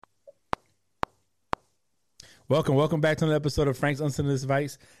Welcome back to another episode of Frank's Unsolicited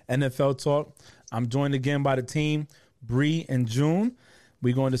Advice, NFL Talk. I'm joined again by the team, Bree and June.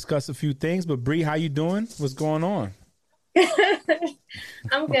 We're going to discuss a few things, but Bree, how you doing? What's going on?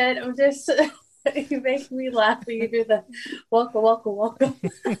 I'm good. I'm just you make me laugh when you do the welcome.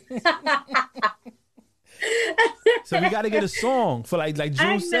 So we got to get a song for like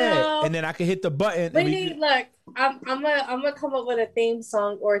June said, and then I can hit the button. Look. I'm gonna come up with a theme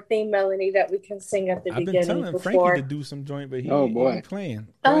song or a theme melody that we can sing at the beginning. I've been telling Frankie to do some joint, but he ain't playing.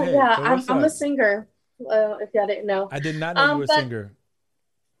 Go ahead. Yeah, I'm a singer. If y'all didn't know, I did not know you were a singer.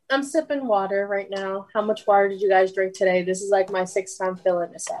 I'm sipping water right now. How much water did you guys drink today? This is like my 6th time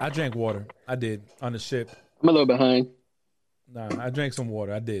filling this up. I drank water. I did on the ship. I'm a little behind. Nah, I drank some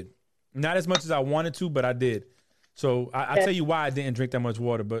water. I did. Not as much as I wanted to, but I did. So I'll tell you why I didn't drink that much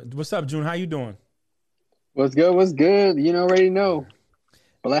water. But what's up, June? How you doing? What's good? What's good? You already know.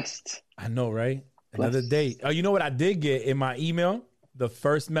 Blessed. I know, right? Another day. Oh, you know what I did get in my email? The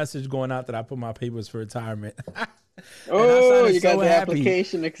first message going out that I put my papers for retirement. Oh, you got the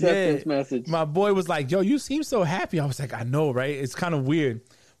application acceptance message. My boy was like, yo, you seem so happy. I was like, I know, right? It's kind of weird.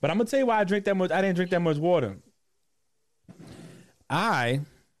 But I'm going to tell you why I didn't drink that much water. I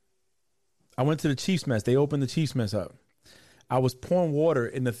went to the Chiefs mess. They opened the Chiefs mess up. I was pouring water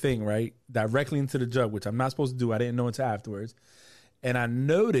in the thing, right? Directly into the jug, which I'm not supposed to do. I didn't know until afterwards. And I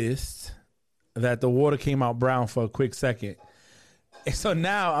noticed that the water came out brown for a quick second. And so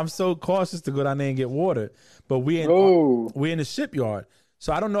now I'm so cautious to go down there and get water. But we're in the shipyard.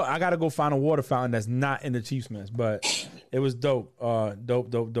 So I don't know. I got to go find a water fountain that's not in the Chiefs mess. But it was dope.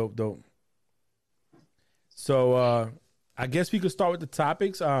 Dope. So I guess we could start with the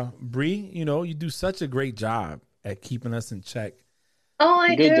topics. Bree, you do such a great job at keeping us in check. Oh,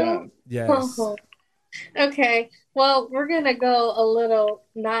 I Good do? job. Yes. Okay. Well, we're going to go a little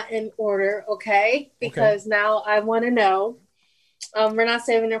not in order, okay? Because now I want to know. We're not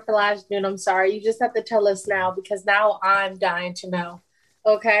saving it for last June. I'm sorry. You just have to tell us now because now I'm dying to know.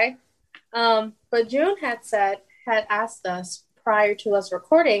 Okay? But June had asked us prior to us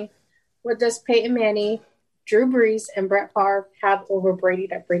recording, what does Peyton Manning, Drew Brees, and Brett Favre have over Brady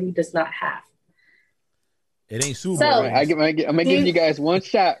that Brady does not have? It ain't Super Bowl. I'm gonna give you guys one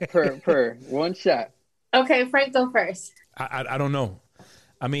shot per one shot. Okay, Frank, go first. I don't know.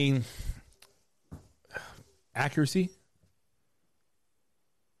 I mean, accuracy.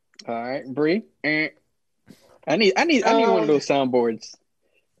 All right, Bree. I need one of those soundboards.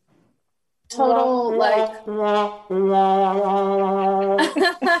 Total I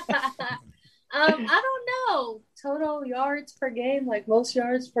don't know. Total yards per game, like most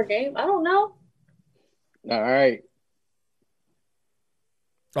yards per game. I don't know. All right.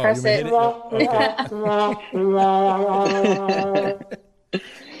 Press it. Okay.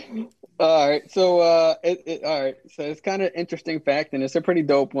 All right. So all right. So it's kind of interesting fact, and it's a pretty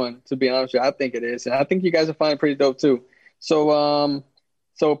dope one, to be honest with you. I think it is. And I think you guys will find it pretty dope too. So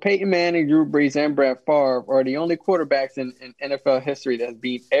Peyton Manning, Drew Brees, and Brett Favre are the only quarterbacks in NFL history that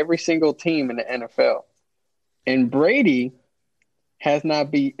beat every single team in the NFL. And Brady has not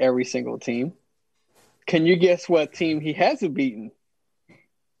beat every single team. Can you guess what team he hasn't beaten?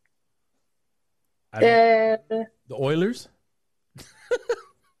 The Oilers?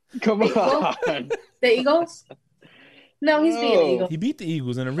 Come on. The Eagles? No, he's beating the Eagles. He beat the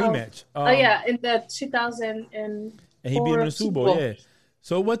Eagles in a rematch. In the 2000 and he beat them in the Super Bowl. Yeah.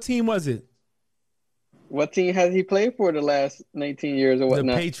 So what team was it? What team has he played for the last 19 years or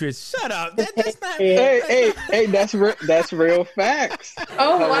whatnot? The Patriots. Shut up. That's not. Hey, that's real facts.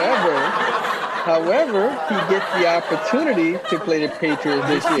 However, he gets the opportunity to play the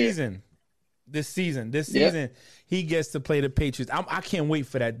Patriots This season, he gets to play the Patriots. I can't wait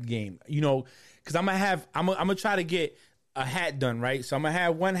for that game. Because I'm gonna try to get a hat done, right? So I'm gonna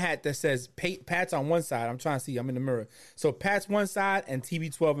have one hat that says Pat's on one side. I'm trying to see. I'm in the mirror. So Pat's one side and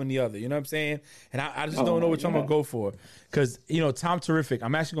TB12 on the other. You know what I'm saying? And I just don't know which I'm gonna go for. Because Tom Terrific.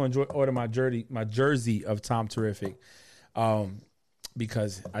 I'm actually gonna order my jersey of Tom Terrific.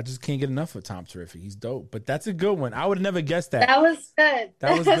 Because I just can't get enough of Tom Terrific. He's dope. But that's a good one. I would have never guessed that. That was good.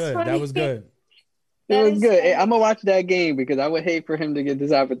 That was good. That was good. It was good. Hey, I'm gonna watch that game because I would hate for him to get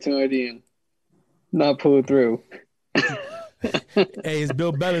this opportunity and not pull through. Hey, it's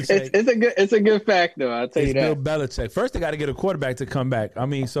Bill Belichick. It's a good fact though. I'll tell you that. Bill Belichick. First, they got to get a quarterback to come back. I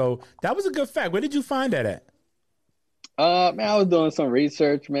mean, so that was a good fact. Where did you find that at? Man, I was doing some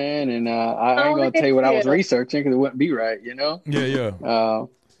research, man, and I ain't gonna tell you what I was researching because it wouldn't be right, Yeah.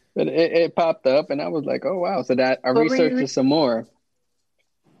 But it popped up, and I was like, oh wow! So that I researched some more.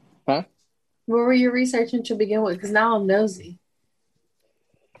 Huh? What were you researching to begin with? Because now I'm nosy.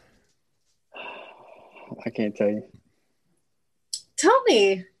 I can't tell you. Tell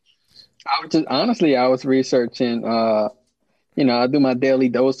me. I was researching. I do my daily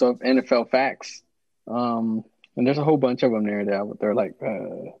dose of NFL facts. And there's a whole bunch of them there that they're like.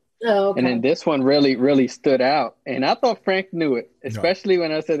 Oh, okay. And then this one really, really stood out. And I thought Frank knew it, especially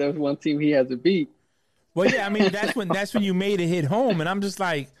when I said there was one team he has to beat. Well, yeah, I mean that's when you made it hit home, and I'm just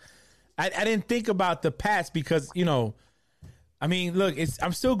like, I didn't think about the past because I mean, look,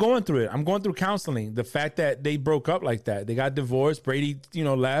 I'm still going through it. I'm going through counseling. The fact that they broke up like that, they got divorced. Brady,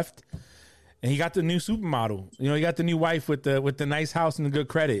 left, and he got the new supermodel. He got the new wife with the nice house and the good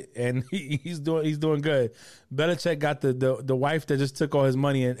credit, and he's doing good. Belichick got the wife that just took all his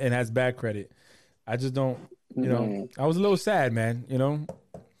money and has bad credit. I just don't, I was a little sad, man.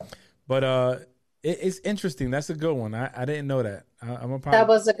 But it's interesting. That's a good one. I didn't know that. That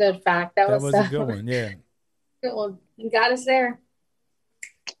was a good fact. That was a good one. Yeah. Good one. You got us there.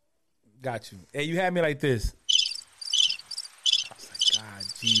 Got you. Hey, you had me like this. I was like, God,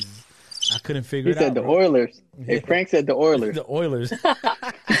 Jesus. I couldn't figure it out. He said the Oilers. Hey, Frank said the Oilers. The Oilers.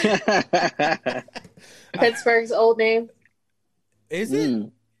 Pittsburgh's old name. Is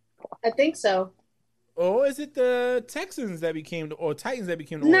it? I think so. Or is it the Texans that became or Titans that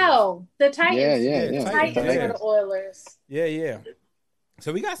became the Oilers? No, the Titans. Yeah. Titans are the Oilers. Yeah.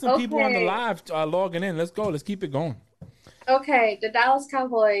 So we got some people on the live logging in. Let's go. Let's keep it going. Okay, the Dallas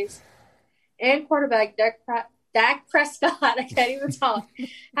Cowboys and quarterback Dak Prescott, I can't even talk,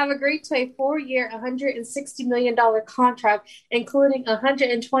 have agreed to a 4-year, $160 million contract, including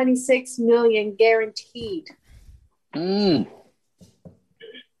 $126 million guaranteed. The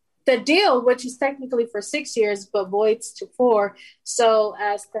deal, which is technically for 6 years, but voids to 4, so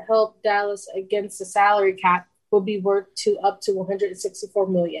as to help Dallas against the salary cap, will be worth up to $164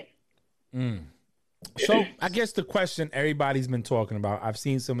 million. So I guess the question everybody's been talking about, I've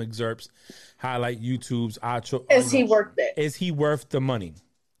seen some excerpts highlight YouTube's is he worth it? Is he worth the money?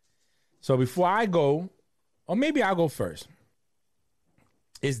 So before I go, or maybe I'll go first.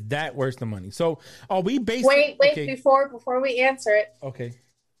 Is that worth the money? So are we based Wait, okay. before we answer it. Okay.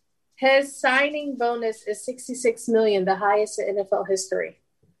 His signing bonus is $66 million, the highest in NFL history.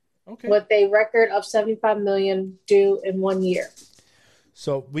 Okay. With a record of $75 million due in 1 year.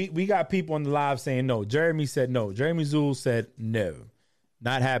 So we got people on the live saying no. Jeremy said no. Jeremy Zool said no.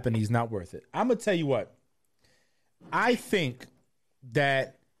 Not happening. He's not worth it. I'm going to tell you what. I think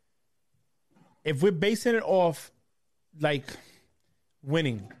that if we're basing it off like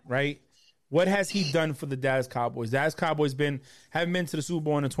winning, right? What has he done for the Dallas Cowboys? Dallas Cowboys haven't been to the Super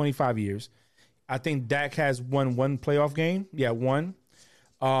Bowl in 25 years. I think Dak has won one playoff game. Yeah, one.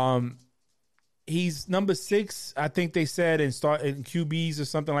 He's number 6, I think they said, in QBs or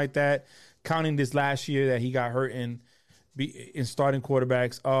something like that, counting this last year that he got hurt in starting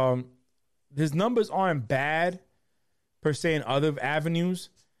quarterbacks. His numbers aren't bad per se in other avenues.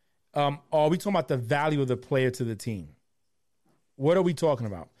 Are we talking about the value of the player to the team? What are we talking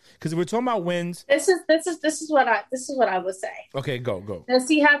about? Because if we're talking about wins, this is what I would say. Okay, go. Does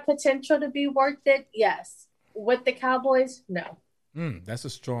he have potential to be worth it? Yes. With the Cowboys, no. That's a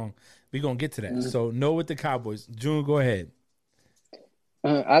strong. We're gonna get to that. So no with the Cowboys. June, go ahead.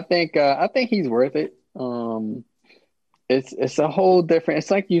 I think he's worth it. It's a whole different.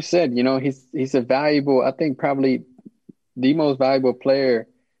 It's like you said. He's a valuable. I think probably the most valuable player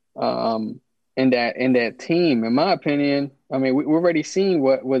in that team, in my opinion. I mean, we've already seen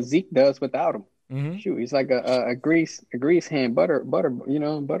what Zeke does without him. Mm-hmm. Shoot, he's like a grease hand,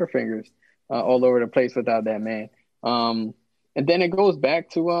 butterfingers all over the place without that man. And then it goes back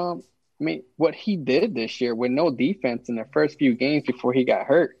to what he did this year with no defense in the first few games before he got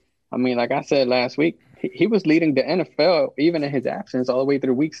hurt. I mean, like I said last week, he was leading the NFL even in his absence all the way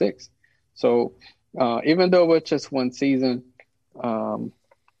through week 6. So even though it's just one season,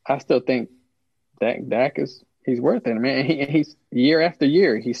 I still think Dak he's worth it, man. He's year after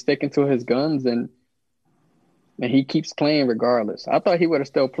year, he's sticking to his guns and he keeps playing regardless. I thought he would have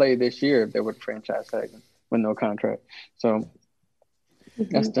still played this year if they would franchise tag him with no contract. So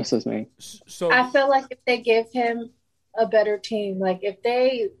that's his name. So I feel like if they give him a better team, like if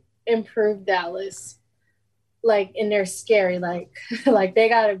they improve Dallas, like, and they're scary, like they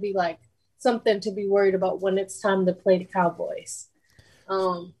gotta be like something to be worried about when it's time to play the Cowboys.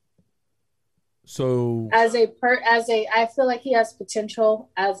 So I feel like he has potential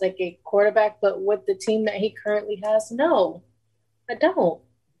as like a quarterback, but with the team that he currently has, no, I don't.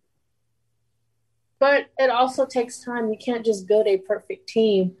 But it also takes time. You can't just build a perfect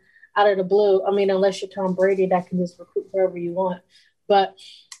team out of the blue. I mean, unless you're Tom Brady, that can just recruit wherever you want. But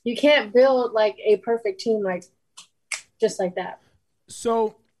you can't build like a perfect team like just like that.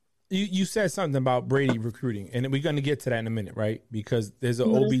 So you said something about Brady recruiting, and we're going to get to that in a minute, right? Because there's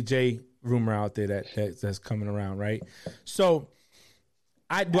an OBJ rumor out there that's coming around, right? So,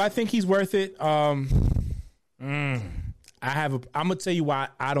 I think he's worth it? I'm gonna tell you why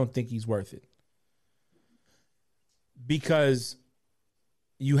I don't think he's worth it. Because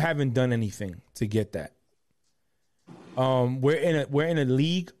you haven't done anything to get that. We're in a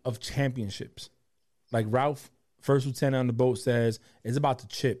league of championships. Like Ralph, first lieutenant on the boat, says, it's about the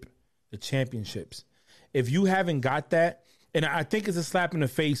championships. If you haven't got that, and I think it's a slap in the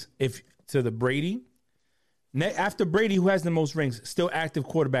face to the Brady. After Brady, who has the most rings, still active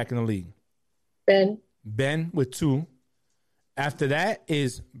quarterback in the league? Ben with 2. After that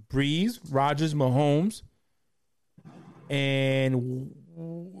is Breeze, Rodgers, Mahomes, and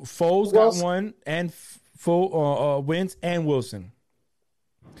Foles got 1, and Wentz and Wilson.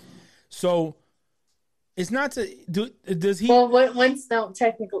 So it's not to do. Does he? Well, Wentz don't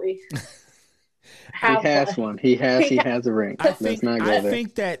technically. He has one. He has a ring. I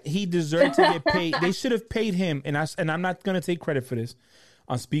think that he deserved to get paid. They should have paid him, and I'm not going to take credit for this.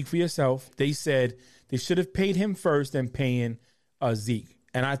 On Speak for Yourself, they said they should have paid him first and paying Zeke,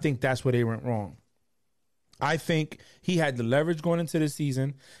 and I think that's where they went wrong. I think he had the leverage going into the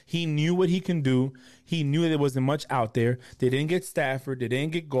season. He knew what he can do. He knew there wasn't much out there. They didn't get Stafford. They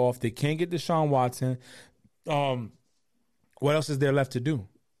didn't get Goff. They can't get Deshaun Watson. What else is there left to do?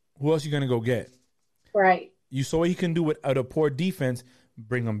 Who else are you going to go get? Right. You saw what he can do with a poor defense.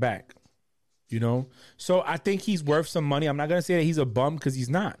 Bring him back. You know? So I think he's worth some money. I'm not going to say that he's a bum because he's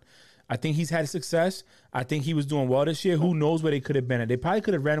not. I think he's had success. I think he was doing well this year. Who knows where they could have been at? They probably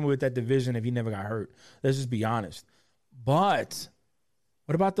could have ran away with that division if he never got hurt. Let's just be honest. But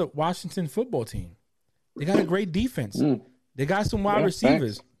what about the Washington football team? They got a great defense. They got some wide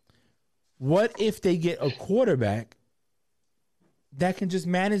receivers. Thanks. What if they get a quarterback that can just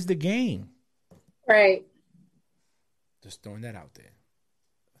manage the game? Right. Just throwing that out there.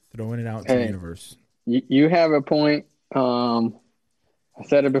 Throwing it out to the universe. You have a point. I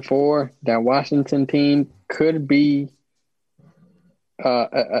said it before, that Washington team could be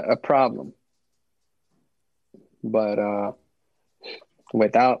a problem, but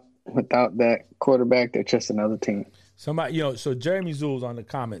without that quarterback, they're just another team. So Jeremy Zules on the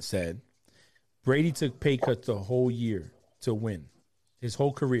comment said, Brady took pay cuts the whole year to win. His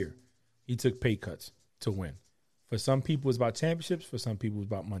whole career, he took pay cuts to win. For some people, it's about championships. For some people, it's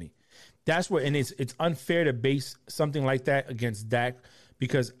about money. That's where, and it's unfair to base something like that against Dak.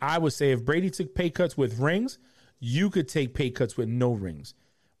 Because I would say if Brady took pay cuts with rings, you could take pay cuts with no rings.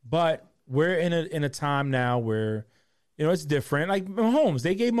 But we're in a time now where, it's different. Like Mahomes,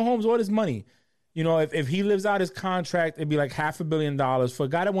 they gave Mahomes all this money. If he lives out his contract, it'd be like $500 million for a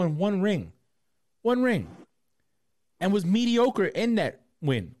guy that won one ring, and was mediocre in that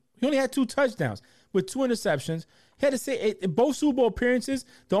win. He only had 2 touchdowns with 2 interceptions. He had to say both Super Bowl appearances.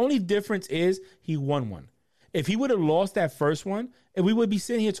 The only difference is he won one. If he would have lost that first one, and we would be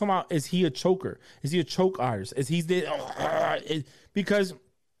sitting here talking about, is he a choker? Is he a choke artist? Is he because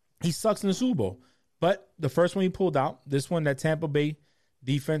he sucks in the Super Bowl. But the first one he pulled out, this one, that Tampa Bay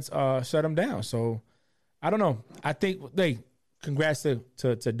defense shut him down. So I don't know. I think congrats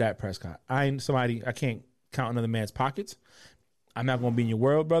to Dak Prescott. I can't count another man's pockets. I'm not going to be in your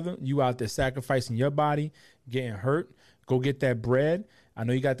world, brother. You out there sacrificing your body, getting hurt. Go get that bread. I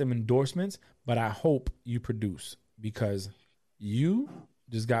know you got them endorsements, but I hope you produce because you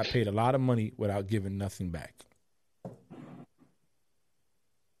just got paid a lot of money without giving nothing back.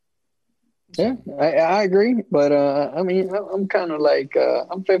 Yeah, I agree. But, I'm kind of like,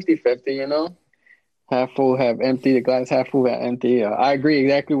 I'm 50-50, half full, half empty. The glass half full, half empty. I agree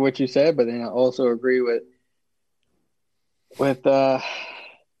exactly what you said, but then I also agree with it's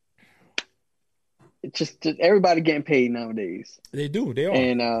just everybody getting paid nowadays. They do. They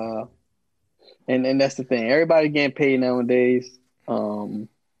are. And that's the thing. Everybody getting paid nowadays. Now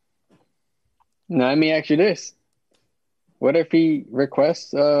let me ask you this. What if he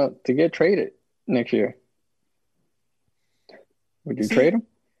requests to get traded next year? Would you trade him?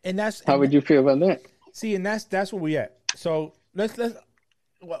 How would you feel about that? See, and that's where we at. So let's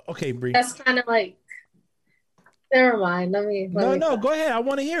okay, Bree. That's kind of like never mind. Let me go ahead. I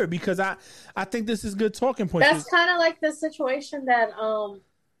want to hear it because I think this is good talking points. That's kind of like the situation that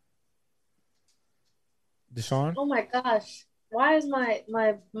Deshaun? Oh my gosh. Why is my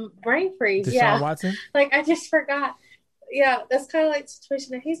brain freeze? Deshaun Watson? Like I just forgot. Yeah, that's kind of like the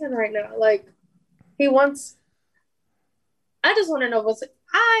situation that he's in right now. Like he wants I just want to know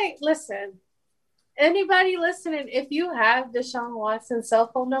listen. Anybody listening, if you have Deshaun Watson's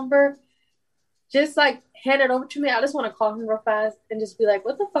cell phone number, just like hand it over to me. I just want to call him real fast and just be like,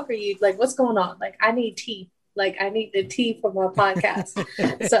 what the fuck are you, like, what's going on? Like, I need tea. Like, I need the tea for my podcast.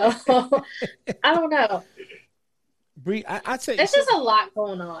 So I don't know. Bree, I'd say it's just a lot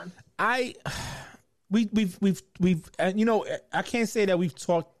going on. We've you know, I can't say that we've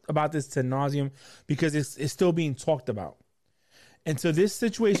talked about this to nauseum because it's still being talked about. Until this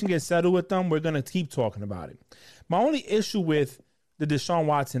situation gets settled with them, we're gonna keep talking about it. My only issue with the Deshaun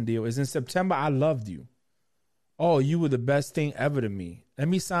Watson deal is in September, I loved you. Oh, you were the best thing ever to me. Let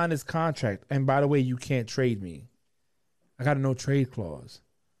me sign this contract. And by the way, you can't trade me. I got a no trade clause.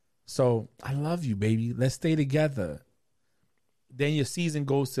 So I love you, baby. Let's stay together. Then your season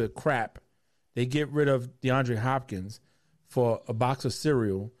goes to crap. They get rid of DeAndre Hopkins for a box of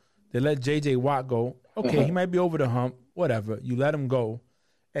cereal. They let J.J. Watt go. Okay, he might be over the hump. Whatever. You let him go.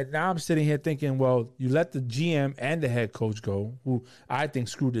 And now I'm sitting here thinking, well, you let the GM and the head coach go, who I think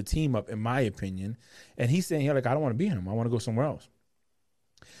screwed the team up, in my opinion. And he's saying here, like, I don't want to be him. I want to go somewhere else.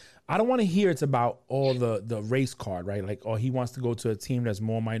 I don't want to hear it's about all the race card, right? Like, oh, he wants to go to a team that's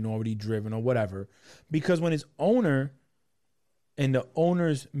more minority driven or whatever. Because when his owner in the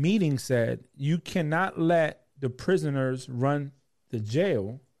owner's meeting said, you cannot let the prisoners run the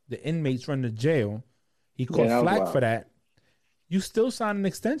jail, the inmates run the jail. He caught flack for that. You still sign an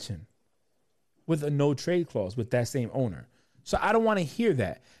extension with a no trade clause with that same owner. So I don't want to hear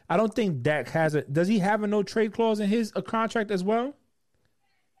that. I don't think Dak has does he have a no trade clause in his contract as well?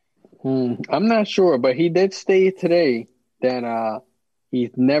 I'm not sure, but he did state today that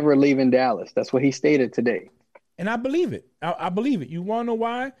he's never leaving Dallas. That's what he stated today. And I believe it. I believe it. You want to know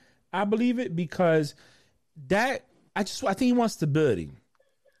why? I believe it because I think he wants stability.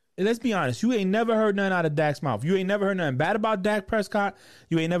 And let's be honest. You ain't never heard nothing out of Dak's mouth. You ain't never heard nothing bad about Dak Prescott.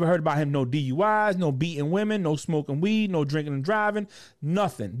 You ain't never heard about him no DUIs, no beating women, no smoking weed, no drinking and driving,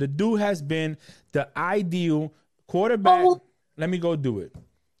 nothing. The dude has been the ideal quarterback. Let me go do it.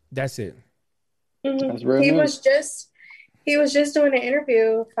 That's it. That's he was just doing an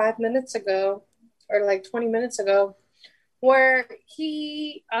interview 5 minutes ago or like 20 minutes ago where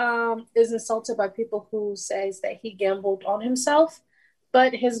he is insulted by people who says that he gambled on himself,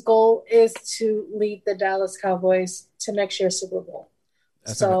 but his goal is to lead the Dallas Cowboys to next year's Super Bowl.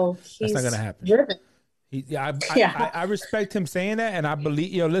 That's not going to happen. Driven. I respect him saying that, and I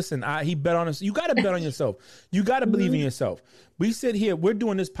believe. Listen, he bet on us. You got to bet on yourself. You got to believe in yourself. We sit here. We're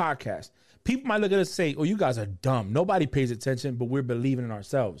doing this podcast. People might look at us and say, "Oh, you guys are dumb. Nobody pays attention," but we're believing in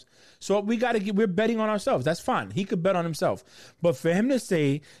ourselves. So we're betting on ourselves. That's fine. He could bet on himself. But for him to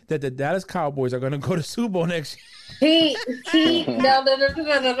say that the Dallas Cowboys are going to go to Super Bowl next year,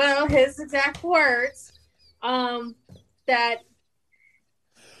 no. His exact words, that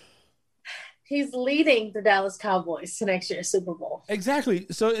he's leading the Dallas Cowboys to next year's Super Bowl. Exactly.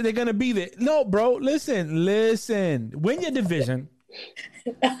 So they're going to be there. No, bro. Listen. Win your division.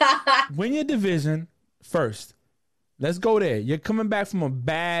 Win your division first. Let's go there. You're coming back from a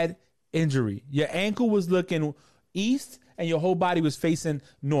bad injury. Your ankle was looking east and your whole body was facing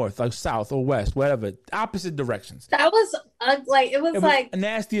north, like south or west, whatever, opposite directions. That was it was like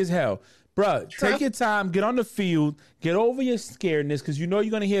nasty as hell. Bruh, take your time, get on the field, get over your scaredness, because you know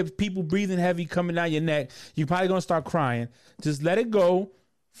you're going to hear people breathing heavy coming down your neck. You're probably going to start crying. Just let it go.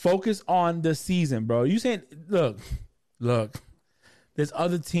 Focus on the season, bro. You saying, look, there's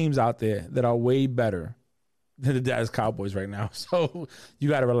other teams out there that are way better than the Dallas Cowboys right now. So you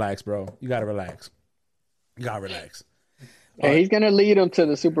got to relax, bro. You got to relax. Hey, he's going to lead them to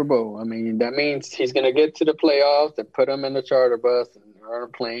the Super Bowl. I mean, that means he's going to get to the playoffs and put them in the charter bus and on a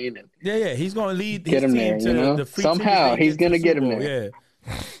plane. And yeah. He's going to lead his team there, to the free somehow he's going to get him there.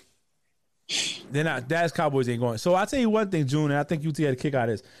 Yeah. They're not. Dallas Cowboys ain't going. So I'll tell you one thing, June, and I think UT had a kick out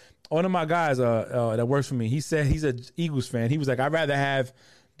of this. One of my guys that works for me, he said he's an Eagles fan. He was like, I'd rather have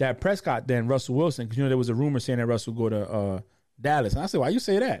Dak Prescott than Russell Wilson because, there was a rumor saying that Russell would go to Dallas. And I said, why you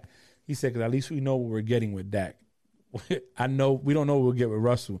say that? He said, because at least we know what we're getting with Dak. I know we don't know what we'll get with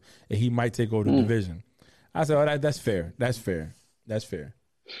Russell, and he might take over the division. I said, oh, that's fair. That's fair.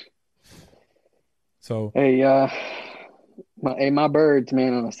 So my birds,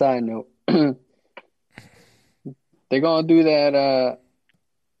 man, on a side note, they're gonna do that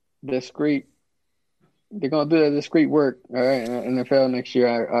discreet work, all right, in the NFL next year.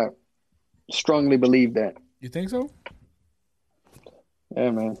 I strongly believe that. You think so?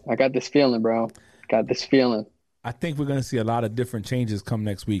 Yeah, man. I got this feeling, bro. I think we're gonna see a lot of different changes come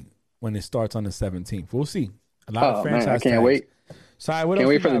next week when it starts on the 17th. We'll see. A lot of franchise. Man, I can't wait. Sorry, what can't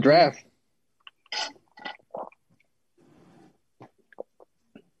wait for the draft.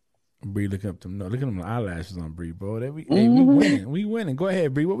 Bree, look at them eyelashes on Bree, bro. We winning. Go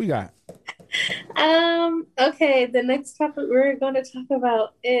ahead, Bree. What we got? Okay, the next topic we're going to talk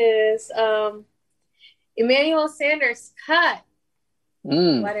about is Emmanuel Sanders cut.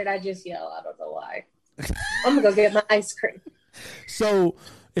 Why did I just yell? I don't know why. I'm gonna go get my ice cream. So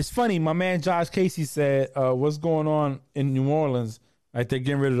it's funny. My man Josh Casey said, "What's going on in New Orleans? Like they're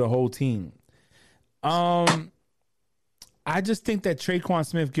getting rid of the whole team." I just think that Traquan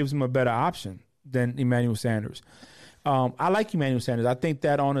Smith gives him a better option than Emmanuel Sanders. I like Emmanuel Sanders. I think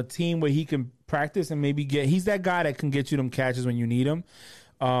that on a team where he can practice and maybe he's that guy that can get you them catches when you need them.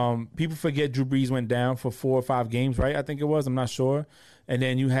 People forget Drew Brees went down for 4 or 5 games, right? I think it was. I'm not sure. And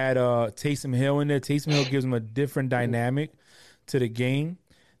then you had Taysom Hill in there. Taysom Hill gives him a different dynamic to the game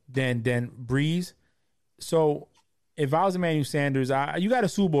than Brees. So if I was Emmanuel Sanders, you got a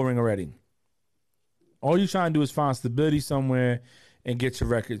Super Bowl ring already. All you're trying to do is find stability somewhere and get your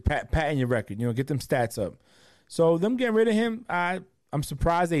record, patting your record, get them stats up. So them getting rid of him, I'm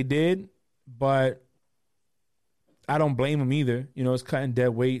surprised they did, but I don't blame them either. It's cutting dead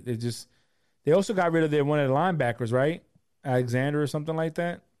weight. They also got rid of one of the linebackers, right? Alexander or something like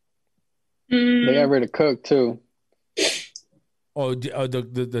that. They got rid of Cook too. Oh,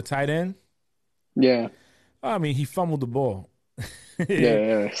 the tight end? Yeah. I mean, he fumbled the ball.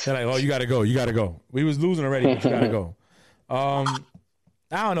 Yeah. They're like, oh, you got to go. You got to go. We was losing already, but you got to go. I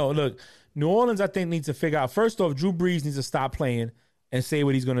don't know. Look, New Orleans, I think, needs to figure out. First off, Drew Brees needs to stop playing and say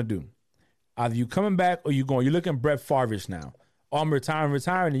what he's going to do. Either you coming back or you going. You're looking Brett Favre-ish now. Or I'm retiring,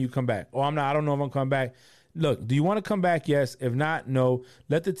 and you come back. Or I'm not. I don't know if I'm coming back. Look, do you want to come back? Yes. If not, no.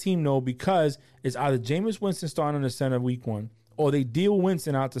 Let the team know, because it's either Jameis Winston starting in the center week 1, or they deal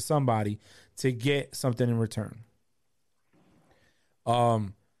Winston out to somebody to get something in return.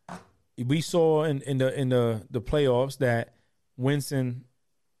 We saw in the playoffs that Winston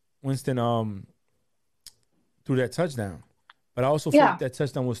threw that touchdown, but I also feel like that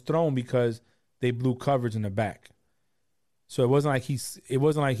touchdown was thrown because they blew coverage in the back. So it wasn't like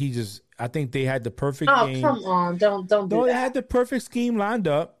he just. I think they had the perfect game. Oh, come on! Don't do that. They had the perfect scheme lined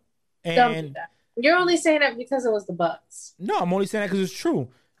up, and don't do that. You're only saying that because it was the Bucs. No, I'm only saying that because it's true.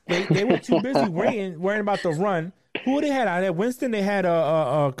 They were too busy worrying about the run. Who they had? I had Winston. They had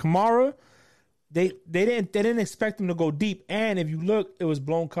Kamara. They didn't expect him to go deep. And if you look, it was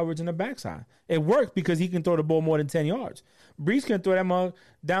blown coverage in the backside. It worked because he can throw the ball more than 10 yards. Brees can throw that mug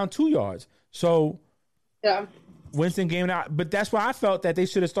down 2 yards. So yeah, Winston game out. But that's why I felt that they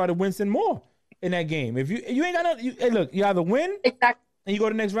should have started Winston more in that game. If you ain't got nothing, hey, look, you either win exactly and you go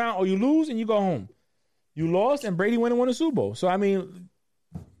to the next round, or you lose and you go home. You lost and Brady went and won a Super Bowl. So I mean,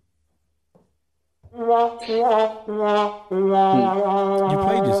 you played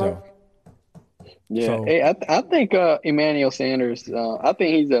yourself. Yeah, So, hey, I think Emmanuel Sanders. I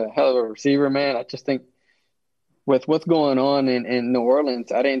think he's a hell of a receiver, man. I just think with what's going on in New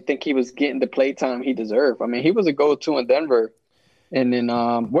Orleans, I didn't think he was getting the play time he deserved. I mean, he was a go-to in Denver, and then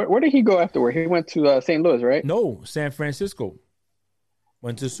where did he go afterward? He went to St. Louis, right? No, San Francisco.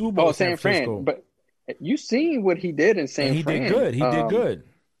 Went to Super Bowl. Oh, San Fran. But you seen what he did in San Fran? He did good. He did good.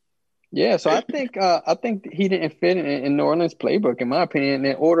 Yeah, so I think he didn't fit in New Orleans' playbook, in my opinion,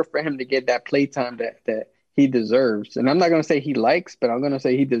 in order for him to get that play time that he deserves. And I'm not going to say he likes, but I'm going to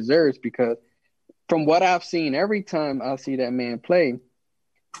say he deserves, because from what I've seen, every time I see that man play,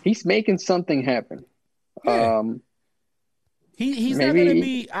 he's making something happen. Yeah. He's not going to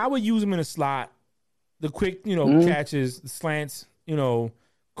be – I would use him in a slot, the quick, catches, slants,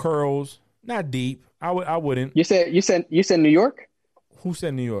 curls, not deep. I wouldn't. You said New York? Who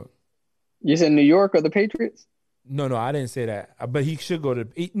said New York? You said New York or the Patriots? No, I didn't say that. But he should go to.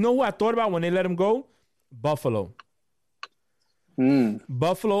 You know who I thought about when they let him go? Buffalo.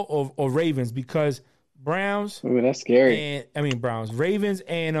 Buffalo or Ravens, because Browns. Ooh, that's scary. Browns, Ravens,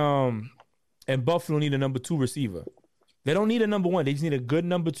 and Buffalo need a number 2 receiver. They don't need a number 1. They just need a good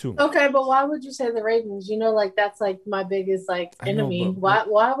number 2. Okay, but why would you say the Ravens? That's my biggest enemy.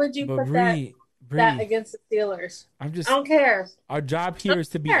 Why would you put that against the Steelers? I don't care. Our job here is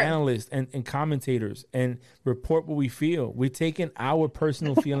to be analysts and commentators and report what we feel. We're taking our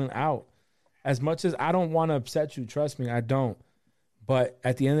personal feeling out. As much as I don't want to upset you, trust me, I don't. But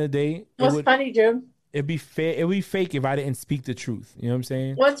at the end of the day, what's funny, June? It'd be fake if I didn't speak the truth. You know what I'm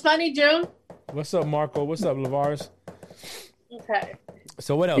saying? What's funny, June? What's up, Marco? What's up, Lavaris? Okay.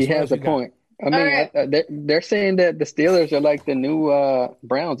 So what else? He has a point. I mean, they're saying that the Steelers are like the new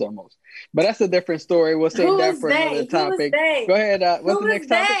Browns almost. But that's a different story. We'll save that for another topic. Go ahead. What's the next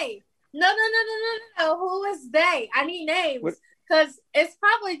topic? No. Who is they? I need names, because it's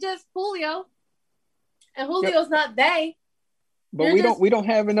probably just Julio, and Julio's not they. But we don't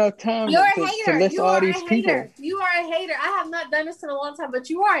have enough time to list all these people. You are a hater. I have not done this in a long time, but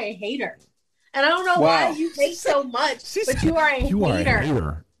you are a hater. And I don't know why you hate so much, but you are a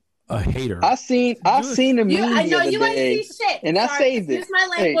hater. A hater. I seen the meme I know the you other day, ain't seen shit. and I saved it. Excuse my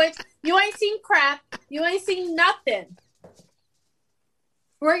language. Hey. You ain't seen crap. You ain't seen nothing.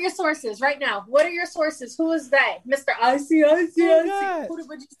 Where are your sources right now? What are your sources? Who is they? Mr. Icy. Who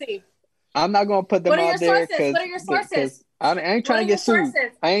would you see? I'm not gonna put them out there. What are your sources? I ain't trying to get sued.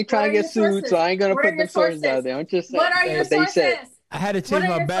 I ain't trying to get sued, so I ain't gonna put them sources out there. I'm just saying. What are your sources? I had to change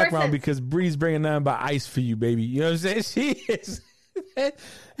my background because Bree's bringing nothing but ice for you, baby. You know what I'm saying? She is. What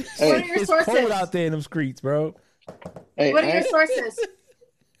are your sources? It's cold out there in them streets, bro. Hey, what are your sources?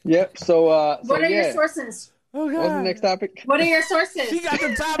 Yep. So, what are your sources? Oh, God. What's the next topic? What are your sources? She got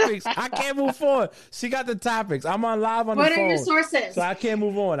the topics. I can't move forward. She got the topics. I'm on live on the phone. What are your sources? So I can't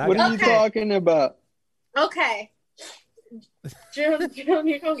move on. What are you talking about? Okay. June, you're going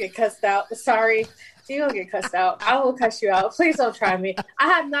to get cussed out. Sorry. You're going to get cussed out. I will cuss you out. Please don't try me. I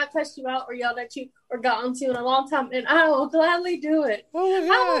have not cussed you out or yelled at you or gotten to you in a long time, and I will gladly do it. Oh my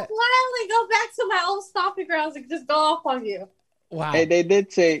God. I will gladly go back to my old stomping grounds and just go off on you. Wow. Hey, they did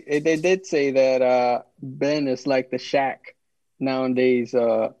say that Ben is like the Shaq nowadays.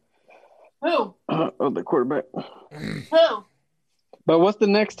 Who? The quarterback. Who? But what's the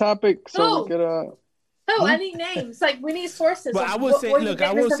next topic? So we could Who? I need names. Like we need sources. But I will say, look,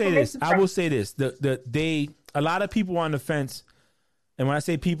 I will say this. I will say this. A lot of people on the fence, and when I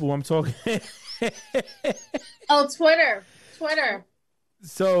say people, I'm talking. Oh, Twitter.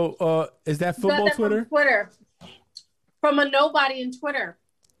 So, is that football Twitter? Twitter. From a nobody in Twitter.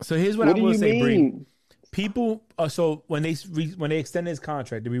 So here's what I will say, Bree. People, so when they extended his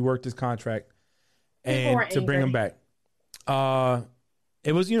contract, they reworked his contract, and to bring him back,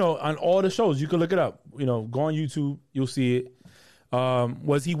 it was on all the shows. You can look it up. Go on YouTube, you'll see it.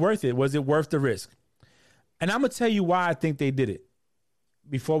 Was he worth it? Was it worth the risk? And I'm gonna tell you why I think they did it.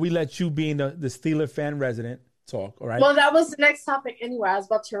 Before we let you, being the Steeler fan resident, talk. All right. Well, that was the next topic anyway. I was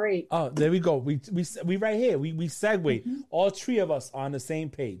about to read. Oh, there we go. We right here. We segued. Mm-hmm. All three of us on the same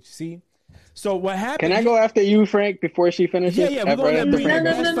page. See. So what happened? Can I go after you, Frank, before she finishes? Yeah. We're gonna No,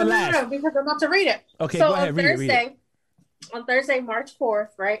 because I'm about to read it. Okay, so go ahead. On Thursday, March 4th,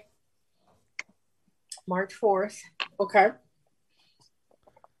 right? March 4th. Okay.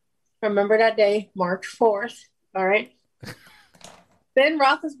 Remember that day, March 4th. All right. Ben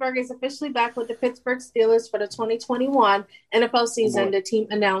Roethlisberger is officially back with the Pittsburgh Steelers for the 2021 NFL season, the team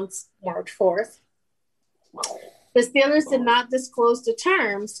announced March 4th. The Steelers did not disclose the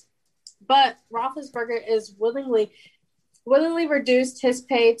terms, but Roethlisberger is willingly reduced his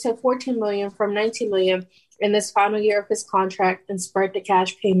pay to $14 million from $19 million in this final year of his contract and spread the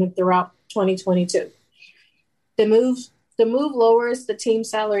cash payment throughout 2022. The move lowers the team's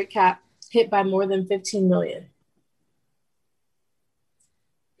salary cap hit by more than $15 million.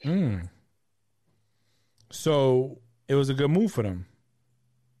 So it was a good move for them.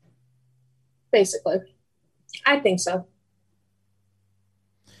 Basically. I think so.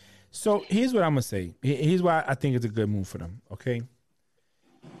 So here's what I'm going to say. Here's why I think it's a good move for them, okay?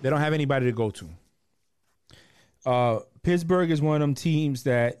 They don't have anybody to go to. Pittsburgh is one of them teams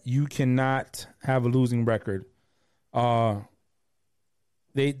that you cannot have a losing record. Tomlinson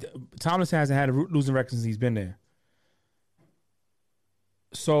hasn't had a losing record since he's been there.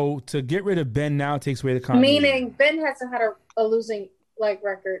 So to get rid of Ben now takes away the continuity. Meaning Ben hasn't had a losing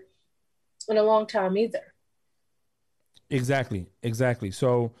record in a long time either. Exactly.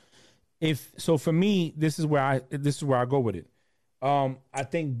 So for me, this is where I go with it. I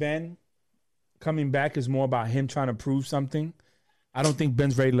think Ben coming back is more about him trying to prove something. I don't think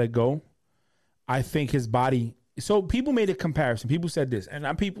Ben's ready to let go. I think his body. So people made a comparison. People said this, and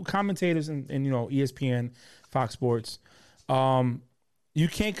commentators and ESPN, Fox Sports. You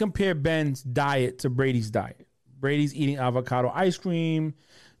can't compare Ben's diet to Brady's diet. Brady's eating avocado ice cream,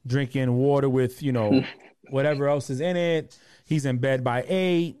 drinking water with, whatever else is in it. He's in bed by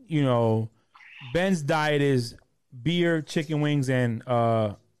 8. Ben's diet is beer, chicken wings, and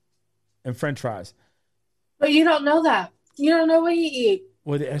French fries. But you don't know that. You don't know what he eat.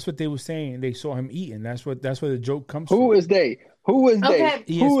 Well, that's what they were saying. They saw him eating. That's where the joke comes from. Who is they?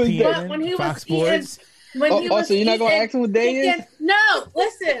 ESPN, Who is they? But when he Fox was Sports. So you're not going to ask him what day is? No,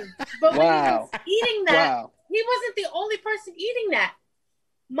 listen. But when he was eating that, he wasn't the only person eating that.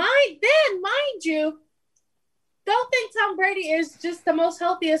 Mind you, don't think Tom Brady is just the most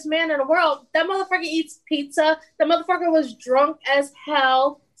healthiest man in the world. That motherfucker eats pizza. The motherfucker was drunk as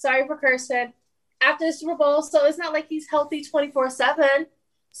hell. Sorry for cursing. After the Super Bowl, so it's not like he's healthy 24/7.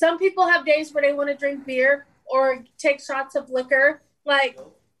 Some people have days where they want to drink beer or take shots of liquor. Like,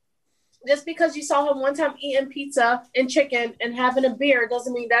 just because you saw him one time eating pizza and chicken and having a beer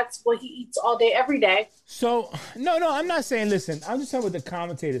doesn't mean that's what he eats all day, every day. So, no, I'm not saying, listen, I'm just saying what the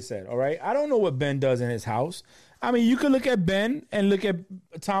commentator said, all right? I don't know what Ben does in his house. I mean, you could look at Ben and look at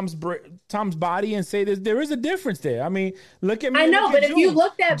Tom's body and say there is a difference there. I mean, look at me. I know, but if you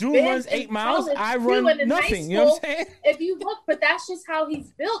looked at June Ben runs 8 miles, I too, run in nothing. school, You know what I'm saying? If you look, but that's just how he's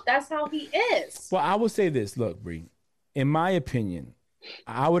built. That's how he is. Well, I will say this. Look, Bree, in my opinion,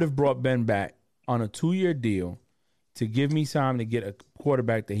 I would have brought Ben back on a 2-year deal to give me time to get a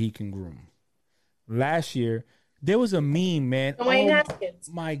quarterback that he can groom. Last year, there was a meme, man. Dwayne Haskins.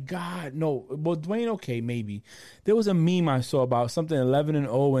 My God, no. Well, Dwayne, okay, maybe. There was a meme I saw about something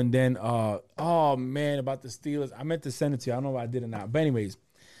 11-0, and then oh man, about the Steelers. I meant to send it to you. I don't know if I did or not. But anyways,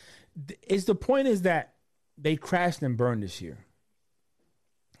 the point is that they crashed and burned this year.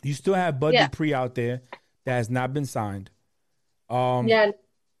 You still have Bud Dupree out there that has not been signed.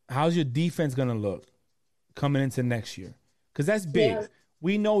 How's your defense gonna look coming into next year? Because that's big. Yeah.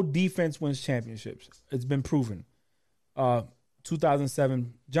 We know defense wins championships. It's been proven.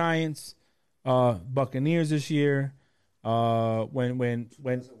 2007 Giants, Buccaneers this year. When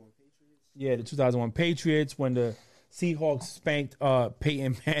the 2001 Patriots, when the Seahawks spanked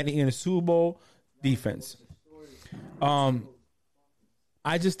Peyton Manning in the Super Bowl, defense.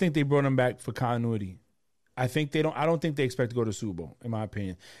 I just think they brought him back for continuity. I don't think they expect to go to the Super Bowl, in my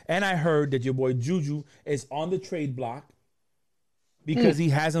opinion. And I heard that your boy Juju is on the trade block because he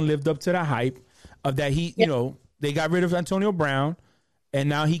hasn't lived up to the hype of that. They got rid of Antonio Brown, and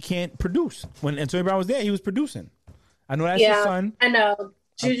now he can't produce. When Antonio Brown was there, he was producing. I know that's his son. I know.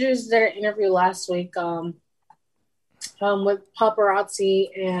 Juju's did an interview last week with Paparazzi,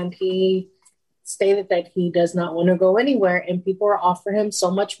 and he stated that he does not want to go anywhere, and people are offering him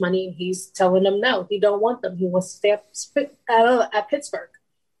so much money, and he's telling them no, he don't want them. He wants to stay at Pittsburgh.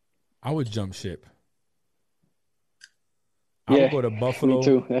 I would jump ship. I will go to Buffalo. Me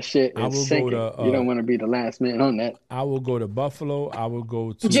too. That shit is sinking. You don't want to be the last man on that. I will go to Buffalo. I will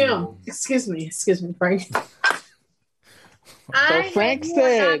go to Jim. Excuse me, Frank. So Frank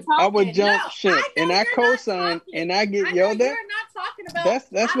said I would jump ship, and I co-sign, and I get yelled at. You're not talking about.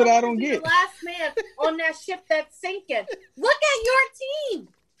 That's what I don't get. The last man on that ship that's sinking. Look at your team.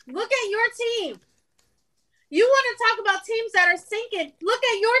 Look at your team. You want to talk about teams that are sinking? Look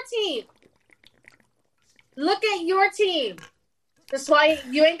at your team. Look at your team. That's why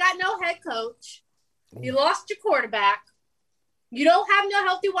you ain't got no head coach. You lost your quarterback. You don't have no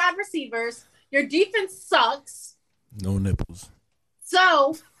healthy wide receivers. Your defense sucks. No nipples.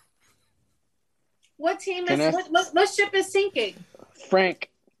 So, what team is what ship is sinking?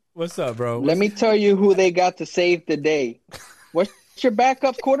 Frank, what's up, bro? Let me tell you who they got to save the day. What's your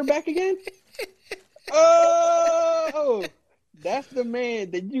backup quarterback again? Oh, that's the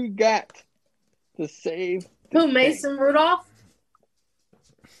man that you got to save. Who, Mason Rudolph?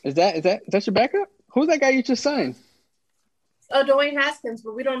 Is that your backup? Who's that guy you just signed? Oh, Dwayne Haskins,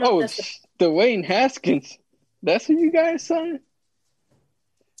 but we don't know. Dwayne Haskins. That's who you guys signed?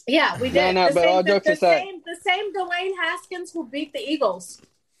 Yeah, we did. But all jokes aside. The same Dwayne Haskins who beat the Eagles.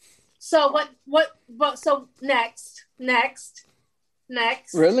 So so next.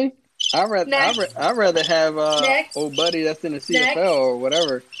 Really? I'd rather have old buddy that's in the CFL or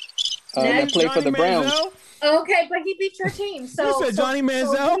whatever that played for the Browns. Okay, but he beat your team. So you said Johnny Manziel?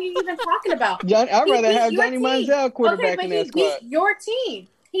 So what are you even talking about? I'd rather have Johnny Manziel quarterback in that squad. He beat your team.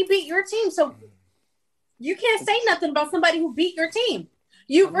 He beat your team. So you can't say nothing about somebody who beat your team.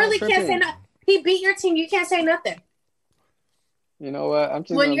 You really can't say nothing. He beat your team. You can't say nothing. You know what? I'm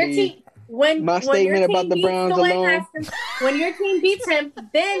just when your team my statement about the Browns alone. When your team beats him,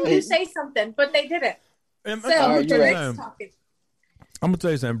 then you say something. But they didn't. I'm gonna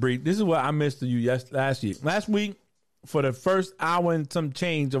tell you something, Bree. This is what I missed you last week. Last week, for the first hour and some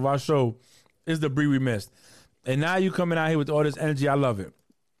change of our show, is the Bree we missed. And now you coming out here with all this energy. I love it.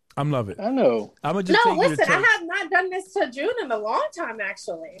 I love it. I know. I'm gonna just listen, I have not done this to June in a long time,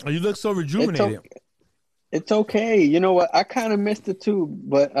 actually. Oh, you look so rejuvenated. It's okay. You know what? I kind of missed it too,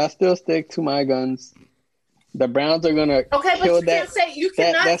 but I still stick to my guns. The Browns are gonna kill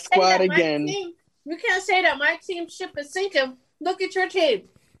that squad again. You can't say that my team ship is sinking. Look at your team.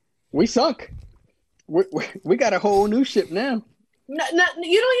 We sunk. We got a whole new ship now. No,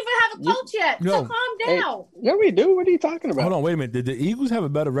 you don't even have a coach yet. So calm down. Yeah, we do. What are you talking about? Hold on, wait a minute. Did the Eagles have a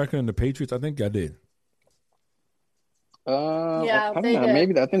better record than the Patriots? I think I did. Yeah, they did.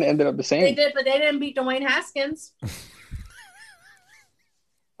 Maybe I think they ended up the same. They did, but they didn't beat Dwayne Haskins.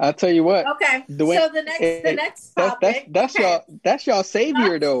 I'll tell you what. Okay. Dwayne, So the next topic. That's y'all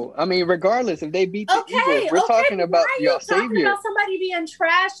savior though. I mean, regardless if they beat the Eagles, we're talking about y'all savior. Talking about somebody being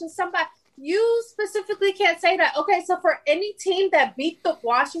trash and somebody you specifically can't say that. Okay, so for any team that beat the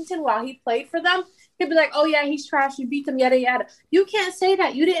Washington while he played for them, he'd be like, "Oh yeah, he's trash. You beat them, yada yada." You can't say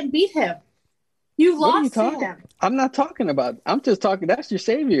that. You didn't beat him. You lost to him. I'm not talking about. I'm just talking. That's your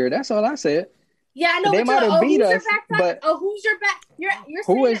savior. That's all I said. Yeah, I know. They might have beat us, but who's your back? You're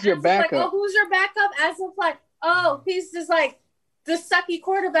who is your backup? Like, who's your backup? As if like, he's just like the sucky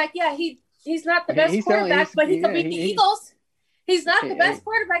quarterback. Yeah, he's not the best quarterback, but he could beat the Eagles. He's not the best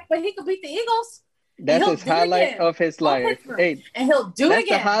quarterback, but he could beat the Eagles. That's his highlight of his life. Hey, and he'll do it again. That's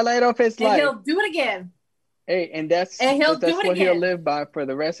the highlight of his life. And he'll do it again. Hey, and that's what he'll live by for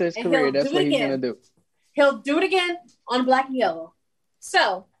the rest of his career. That's what he's gonna do. He'll do it again on black and yellow.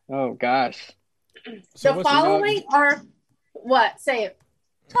 So. Oh gosh. So the following are what? Say it.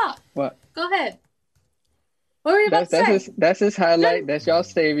 Talk. What? Go ahead. What were you about to say? That's his highlight. That's y'all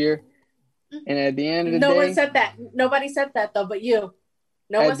savior. And at the end of the day, no one said that. Nobody said that though, but you.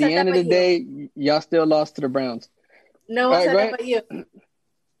 No one said that. At the end of the day, y'all still lost to the Browns. No one said that, but you.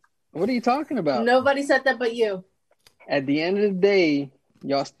 What are you talking about? Nobody said that, but you. At the end of the day,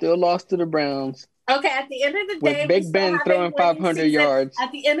 y'all still lost to the Browns. Okay, at the end of the day, with Big Ben throwing 500 yards.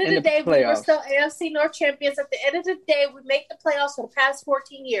 At the end of the day, we were still AFC North champions. At the end of the day, we make the playoffs for the past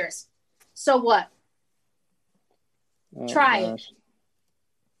 14 years. So what? Try it.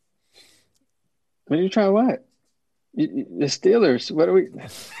 What are you trying? What? The Steelers. What are we?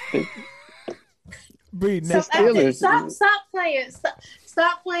 The Steelers. Stop playing.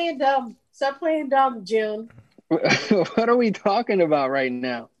 Stop playing dumb. Stop playing dumb, June. What are we talking about right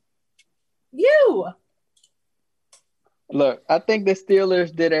now? You. Look, I think the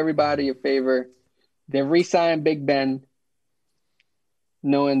Steelers did everybody a favor. They re-signed Big Ben,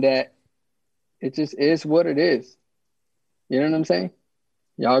 knowing that it just is what it is. You know what I'm saying?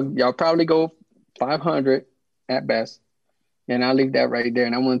 Y'all probably go 500 at best, and I'll leave that right there.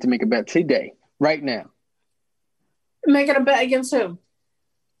 And I wanted to make a bet today, right now. Making a bet against whom?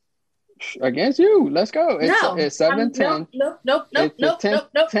 Against you. Let's go. It's 7-10. Nope. It's the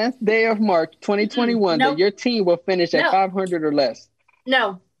 10th day of March, 2021, that your team will finish at 500 or less.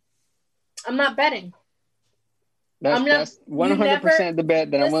 No. I'm not betting. That's 100% the bet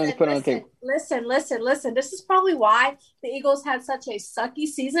that I wanted to put on the table. Listen. This is probably why the Eagles had such a sucky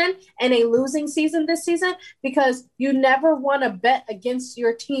season and a losing season this season, because you never want to bet against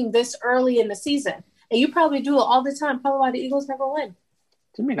your team this early in the season. And you probably do it all the time, probably why the Eagles never win.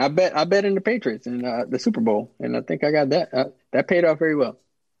 I mean, I bet in the Patriots in the Super Bowl, and I think I got that. That paid off very well.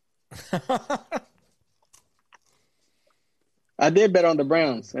 I did bet on the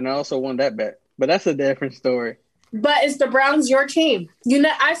Browns, and I also won that bet. But that's a different story. But is the Browns your team?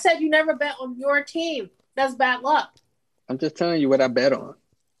 I said you never bet on your team. That's bad luck. I'm just telling you what I bet on.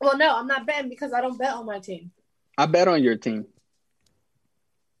 Well, no, I'm not betting because I don't bet on my team. I bet on your team.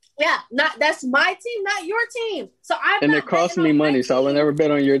 Yeah, that's my team, not your team. So and it costs me money, so I will never bet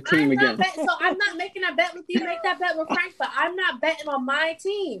on your team again. So I'm not making that bet with you. Make that bet with Frank, but I'm not betting on my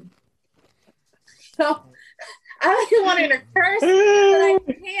team. So I really wanted to curse, but I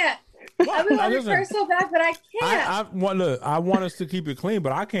can't. I really want to curse so bad, but I can't. I want us to keep it clean,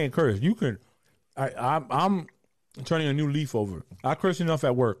 but I can't curse. You can. I'm turning a new leaf over. I curse enough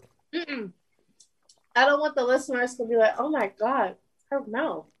at work. I don't want the listeners to be like, "Oh my God,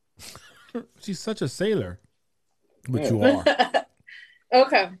 no." She's such a sailor, but you are.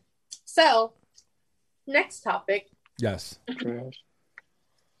 Okay, so next topic. Yes.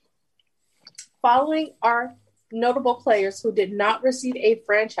 Following are notable players who did not receive a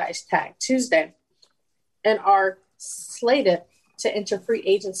franchise tag Tuesday and are slated to enter free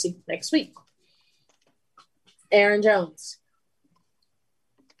agency next week. Aaron Jones,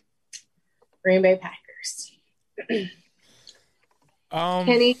 Green Bay Packers.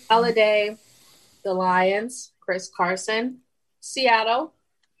 Kenny Golladay, the Lions. Chris Carson, Seattle.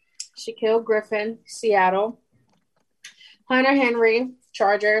 Shaquille Griffin, Seattle. Hunter Henry,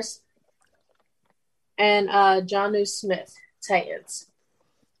 Chargers. And Jonnu Smith, Titans.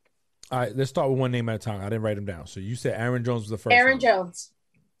 All right, let's start with one name at a time. I didn't write him down. So you said Aaron Jones was the first. Aaron Jones.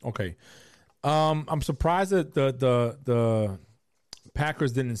 Okay. I'm surprised that the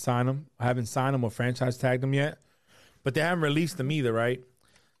Packers didn't sign him. I haven't signed him or franchise tagged him yet. But they haven't released him either, right?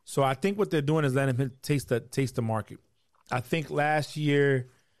 So I think what they're doing is letting him taste the market. I think last year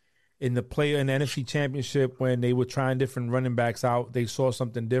in the NFC Championship, when they were trying different running backs out, they saw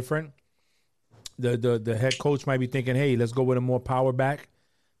something different. The head coach might be thinking, hey, let's go with a more power back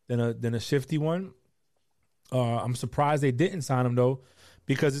than a shifty one. I'm surprised they didn't sign him though,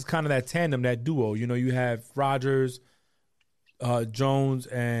 because it's kind of that tandem, that duo. You know, you have Rodgers, Jones,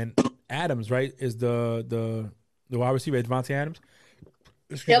 and Adams, right? Is the wide receiver, Devontae Adams?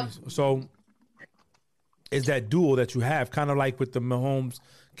 Yep. So is that duo that you have, kind of like with the Mahomes,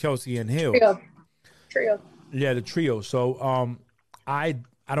 Kelsey, and Hill. Trio. Yeah, the trio. So I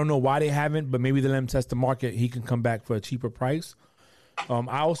don't know why they haven't, but maybe they let him test the market. He can come back for a cheaper price.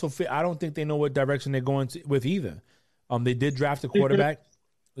 I don't think they know what direction they're going with either. They did draft a quarterback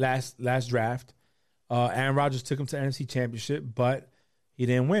last draft. Aaron Rodgers took him to NFC Championship, but he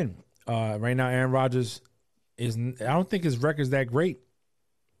didn't win. Right now, Aaron Rodgers I don't think his record's that great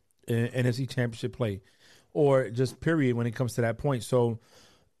in NFC Championship play, or just period when it comes to that point. So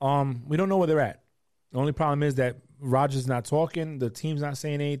we don't know where they're at. The only problem is that Rodgers is not talking. The team's not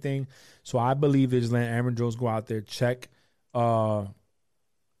saying anything. So I believe they're just letting Aaron Jones go out there, check. To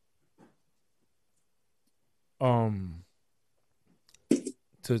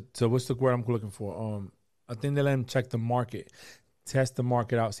what's the word I'm looking for? I think they let him check the market, test the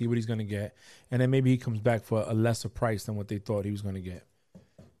market out, see what he's going to get, and then maybe he comes back for a lesser price than what they thought he was going to get.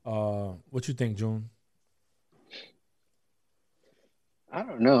 What you think, June? I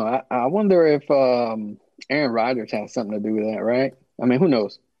don't know. I wonder if Aaron Rodgers has something to do with that, right? I mean, who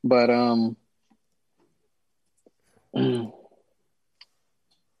knows? But I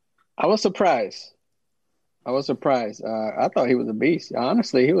was surprised. I thought he was a beast.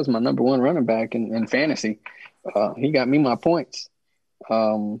 Honestly, he was my number one running back in fantasy. He got me my points.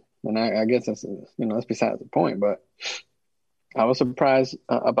 And I guess that's that's besides the point. But I was surprised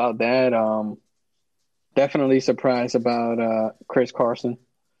about that. Definitely surprised about Chris Carson.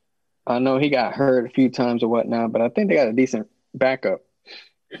 I know he got hurt a few times or whatnot, but I think they got a decent backup.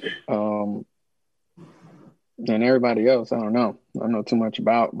 And everybody else, I don't know too much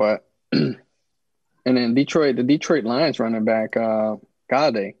about. But and then the Detroit Lions running back,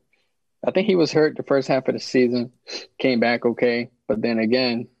 Galladay, I think he was hurt the first half of the season, came back okay. But then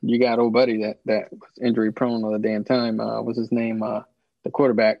again, you got old buddy that was injury prone all the damn time. What's his name? The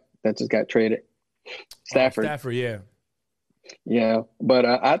quarterback that just got traded. Stafford, yeah. Yeah, but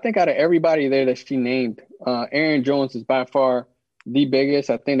I think out of everybody there that she named, Aaron Jones is by far the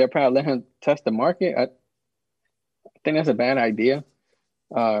biggest. I think they'll probably let him test the market. I think that's a bad idea.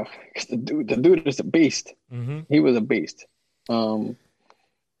 'Cause the dude is a beast. Mm-hmm. He was a beast. And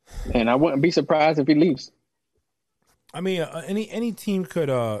I wouldn't be surprised if he leaves. I mean, any team could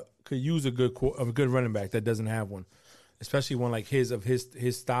use a good running back that doesn't have one, especially one like his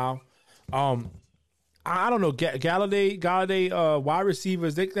style. I don't know, Galladay, wide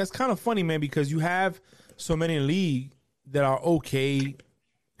receivers. That's kind of funny, man, because you have so many in the league that are okay,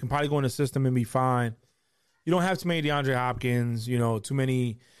 can probably go in the system and be fine. You don't have too many DeAndre Hopkins, too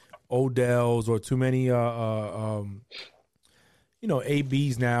many Odells or too many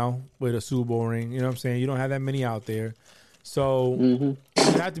ABs now with a Super Bowl ring. You know what I'm saying? You don't have that many out there. So you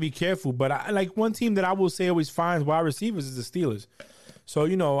have to be careful. But I like one team that I will say always finds wide receivers is the Steelers. So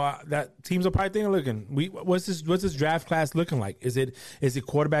that teams are probably thinking, what's this draft class looking like? Is it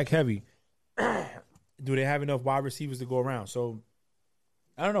quarterback heavy? Do they have enough wide receivers to go around? So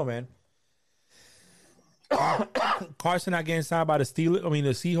I don't know, man. Carson not getting signed by the Steelers. I mean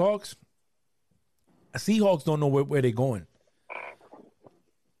the Seahawks. The Seahawks don't know where they're going.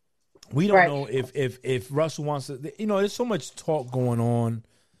 We don't know if Russell wants to. There's so much talk going on.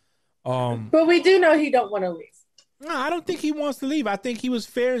 But we do know he don't want to leave. No, I don't think he wants to leave. I think he was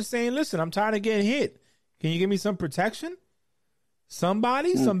fair in saying, listen, I'm tired of getting hit. Can you give me some protection?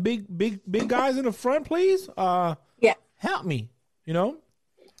 Somebody, some big guys in the front, please? Yeah. Help me,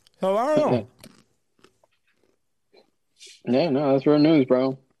 So I don't know. Yeah, no, that's real news,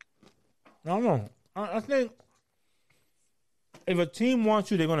 bro. I don't know. I think if a team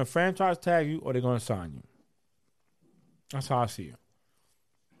wants you, they're going to franchise tag you or they're going to sign you. That's how I see it.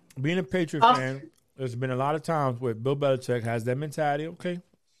 Being a Patriot fan, there's been a lot of times where Bill Belichick has that mentality, okay,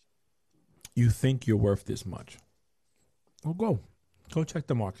 you think you're worth this much. Well, go check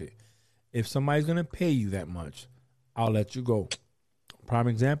the market. If somebody's going to pay you that much, I'll let you go. Prime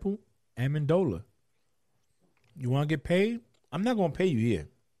example, Amendola. You want to get paid? I'm not going to pay you here.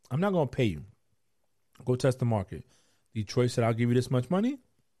 I'm not going to pay you. Go test the market. Detroit said, I'll give you this much money.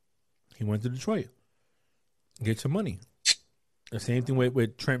 He went to Detroit. Get your money. The same thing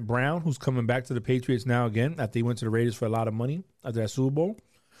with Trent Brown, who's coming back to the Patriots now again after he went to the Raiders for a lot of money after that Super Bowl.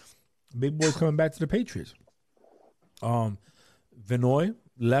 Big boy's coming back to the Patriots. Vinoy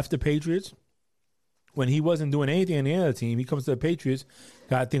left the Patriots. When he wasn't doing anything in the other team, he comes to the Patriots,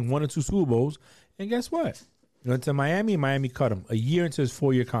 got, I think, 1 or 2 Super Bowls, and guess what? He went to Miami, and Miami cut him a year into his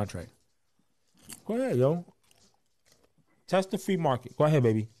 4-year contract. Go ahead, yo. Test the free market. Go ahead,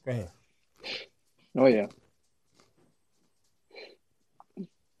 baby. Go ahead. Oh yeah.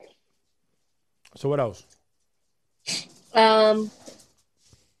 So what else?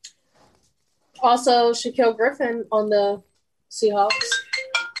 Also, Shaquille Griffin on the Seahawks.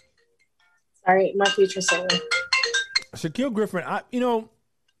 Sorry, my future singer. Shaquille Griffin, I didn't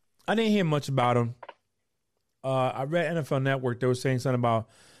hear much about him. I read NFL Network. They were saying something about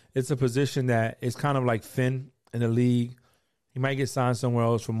it's a position that is kind of like thin in the league. He might get signed somewhere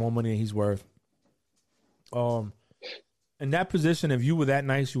else for more money than he's worth. In that position, if you were that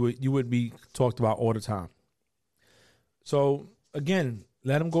nice, you would be talked about all the time. So again,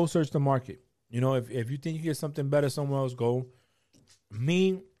 let him go search the market. If you think you get something better somewhere else, go.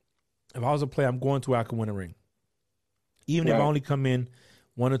 Me, if I was a player, I'm going to where I can win a ring. Even if I only come in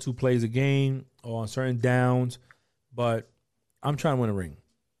 1 or 2 plays a game or on certain downs, but I'm trying to win a ring.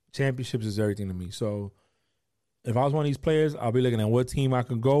 Championships is everything to me. So if I was one of these players, I'll be looking at what team I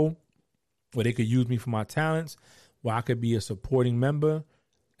can go where they could use me for my talents, where I could be a supporting member.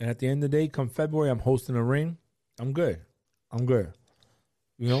 And at the end of the day, come February, I'm hosting a ring. I'm good.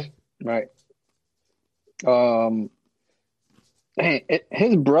 Right.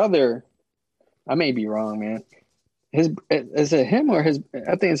 His brother, I may be wrong, man. Is it him or his?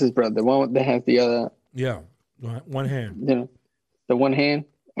 I think it's his brother, the one that has the other. Yeah, one hand. The one hand,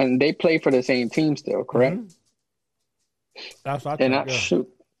 and they play for the same team still, correct? Mm-hmm. That's what I shoot,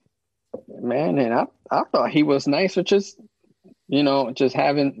 man, and I thought he was nice with just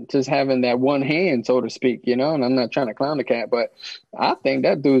having that one hand, so to speak, and I'm not trying to clown the cat, but I think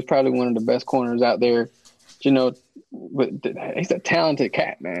that dude's probably one of the best corners out there. He's a talented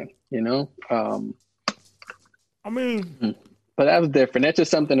cat, man. But that was different. That's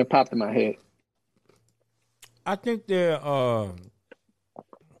just something that popped in my head. I think they're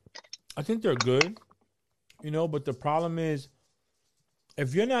good, but the problem is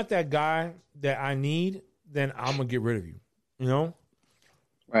if you're not that guy that I need, then I'm gonna get rid of you.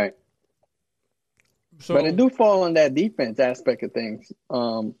 Right. So, but it do fall on that defense aspect of things.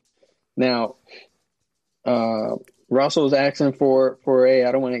 Now, Russell's asking for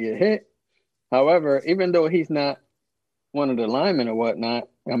I don't want to get hit. However, even though he's not one of the linemen or whatnot,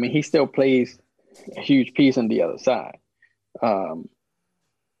 I mean, he still plays a huge piece on the other side.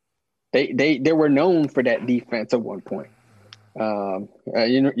 They were known for that defense at one point.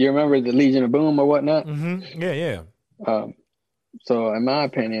 You remember the Legion of Boom or whatnot? Mm-hmm. Yeah. So in my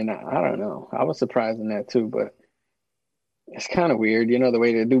opinion, I don't know. I was surprised in that too, but it's kind of weird, the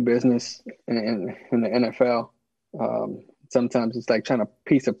way they do business in the NFL. Sometimes it's like trying to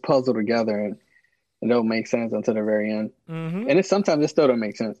piece a puzzle together and it don't make sense until the very end. Mm-hmm. And sometimes it still don't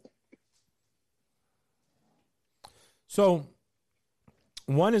make sense. So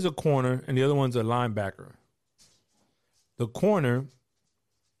one is a corner and the other one's a linebacker. The corner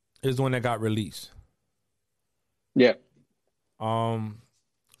is the one that got released. Yeah. I'm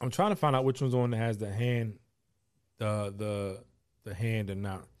trying to find out which one's the one that has the hand, the hand and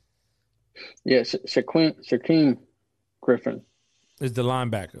not. Yeah, Shaquem Griffin is the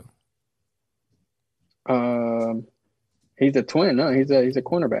linebacker. He's a twin. No, he's a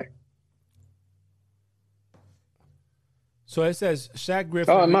cornerback. So it says Shaq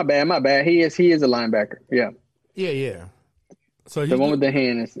Griffin. Oh, my bad. He is a linebacker. Yeah. Yeah. So the one with the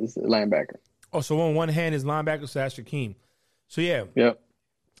hand is the linebacker. Oh, so one hand is linebacker, so that's Shaquem. So yeah. Yep.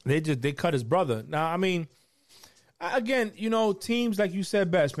 They cut his brother. Now, I mean, again, teams like you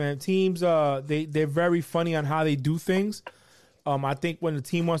said best, man. Teams they're very funny on how they do things. I think when the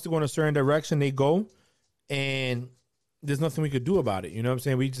team wants to go in a certain direction, they go, and there's nothing we could do about it. You know what I'm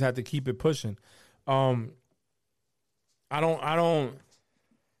saying? We just have to keep it pushing. I don't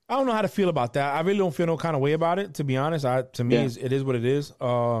know how to feel about that. I really don't feel no kind of way about it, to be honest. To me, it is what it is.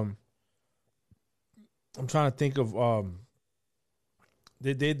 I'm trying to think of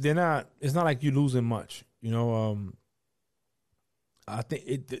they're not. It's not like you're losing much, I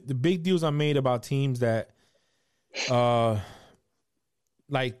think the big deals are made about teams that,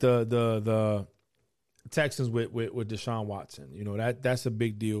 like the Texans with Deshaun Watson. That's a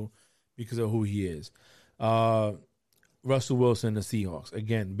big deal because of who he is. Russell Wilson, the Seahawks,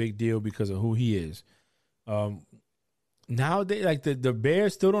 again, big deal because of who he is. Now the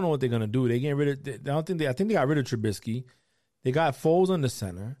Bears still don't know what they're gonna do. They getting rid of. I think they got rid of Trubisky. They got Foles on the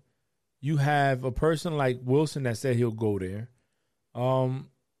center. You have a person like Wilson that said he'll go there.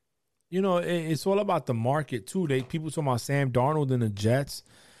 It's all about the market too. People talking about Sam Darnold and the Jets.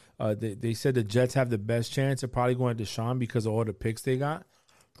 They said the Jets have the best chance of probably going to Deshaun because of all the picks they got.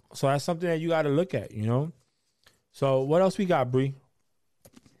 So that's something that you got to look at, So what else we got, Bree?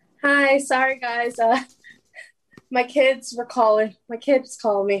 Hi, sorry guys. my kids were calling. My kids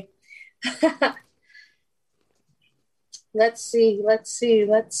call me. Let's see.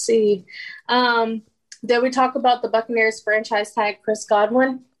 Did we talk about the Buccaneers franchise tag Chris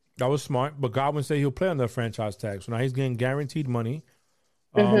Godwin? That was smart, but Godwin said he'll play on the franchise tag, so now he's getting guaranteed money.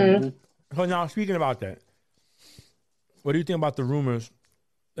 So now, speaking about that, what do you think about the rumors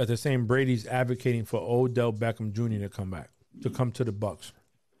that they're saying Brady's advocating for Odell Beckham Jr. to come to the Bucs?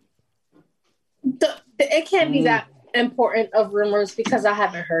 It can't be that important of rumors because I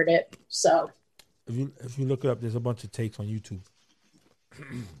haven't heard it. So if you look it up, there's a bunch of takes on YouTube.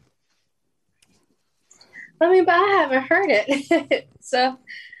 I mean, but I haven't heard it, so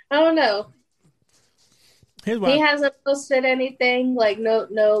I don't know. He hasn't posted anything like no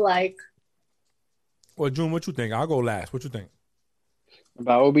like. Well, June, what you think? I'll go last. What you think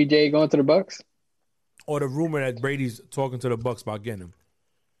about OBJ going to the Bucs? Or the rumor that Brady's talking to the Bucs about getting him?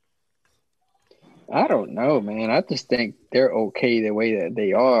 I don't know, man. I just think they're okay the way that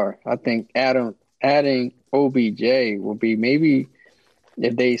they are. I think adding OBJ will be maybe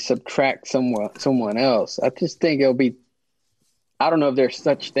if they subtract someone else. I just think it'll be. I don't know if there's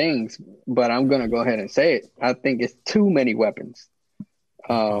such things, but I'm gonna go ahead and say it. I think it's too many weapons.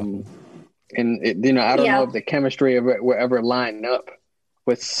 And I don't know if the chemistry will ever line up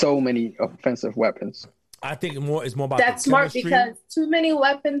with so many offensive weapons. I think it's more about that's smart because too many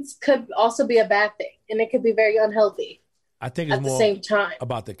weapons could also be a bad thing, and it could be very unhealthy. I think it's at more the same time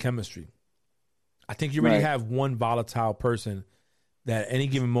about the chemistry. I think you really have one volatile person that at any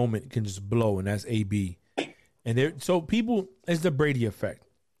given moment can just blow, and that's AB. And so people, it's the Brady effect,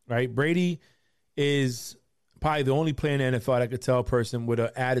 right? Brady is probably the only player in the NFL that could tell a person with an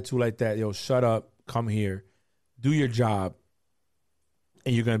attitude like that, yo, shut up, come here, do your job,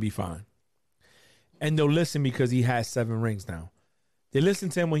 and you're going to be fine. And they'll listen because he has 7 rings now. They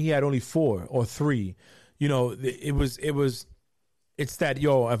listened to him when he had only 4 or 3. It's that,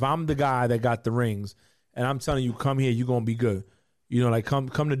 yo, if I'm the guy that got the rings and I'm telling you, come here, you're going to be good. Come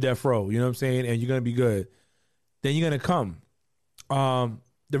to death row, you know what I'm saying? And you're going to be good. Then you're going to come.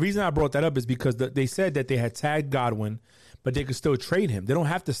 The reason I brought that up is because they said that they had tagged Godwin, but they could still trade him. They don't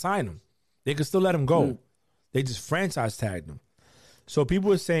have to sign him. They could still let him go. They just franchise tagged him. So people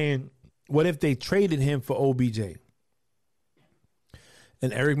were saying, what if they traded him for OBJ?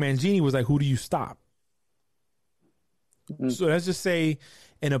 And Eric Mangini was like, who do you stop? So let's just say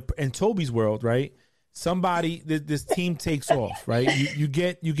in Toby's world, right? Somebody, this team takes off, right? You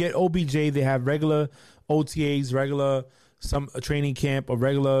get OBJ. They have regular OTAs, regular a training camp, a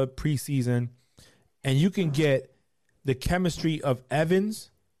regular preseason, and you can get the chemistry of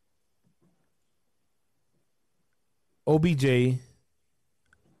Evans, OBJ,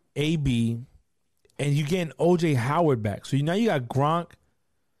 AB, and you getting OJ Howard back. So now you got Gronk.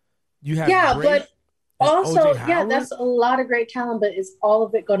 You have but also that's a lot of great talent, but is all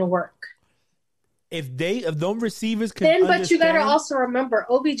of it going to work? If them receivers can but you got to also remember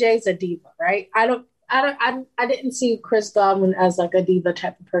OBJ is a diva, right? I didn't see Chris Godwin as like a diva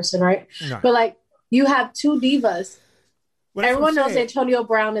type of person, right? No. But like you have 2 divas. Everyone knows Antonio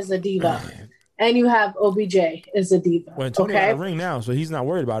Brown is a diva, and you have OBJ is a diva. Well, Antonio got a ring now, so he's not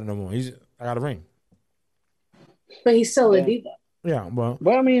worried about it no more. I got a ring, but he's still a diva. Yeah, well,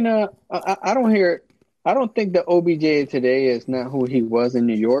 but I mean, I don't hear. I don't think the OBJ today is not who he was in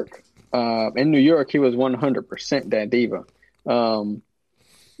New York. In New York, he was 100% that diva.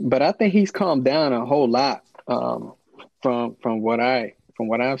 But I think he's calmed down a whole lot from what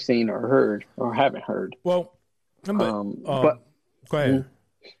I've seen or heard or haven't heard. Well, but go ahead.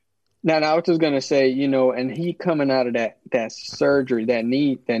 Now, I was just gonna say, and he coming out of that surgery, that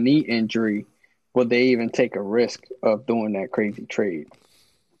knee injury, will they even take a risk of doing that crazy trade?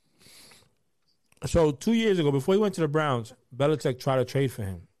 So 2 years ago, before he went to the Browns, Belichick tried to trade for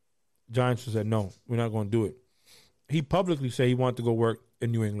him. Giants said, no, we're not going to do it. He publicly said he wanted to go work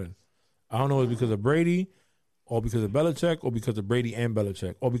in New England. I don't know if it's because of Brady or because of Belichick or because of Brady and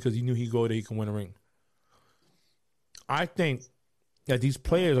Belichick or because he knew he'd go there, he can win a ring. I think that these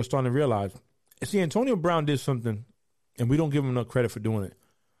players are starting to realize, see, Antonio Brown did something, and we don't give him enough credit for doing it.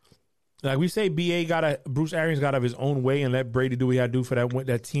 Like we say, Bruce Arians got out of his own way and let Brady do what he had to do for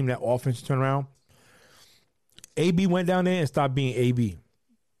that team, that offense to turn around. AB went down there and stopped being AB.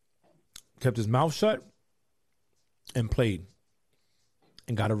 Kept his mouth shut and played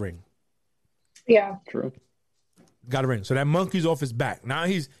and got a ring. Yeah. True. Got a ring. So that monkey's off his back. Now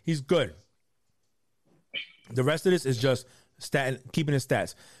he's good. The rest of this is just keeping his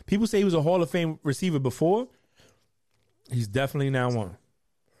stats. People say he was a Hall of Fame receiver before. He's definitely now one.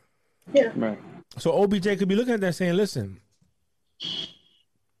 Yeah. Right. So OBJ could be looking at that saying, listen,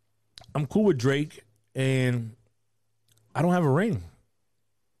 I'm cool with Drake and I don't have a ring.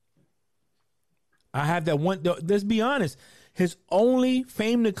 I have that one. Let's be honest. His only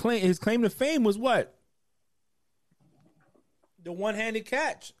claim to fame was what? The one-handed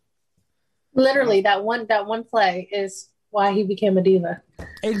catch. Literally, that one play is why he became a diva.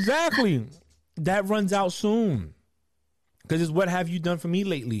 Exactly. That runs out soon. Because it's what have you done for me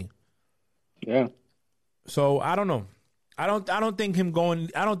lately? Yeah. So I don't know. I don't think him going.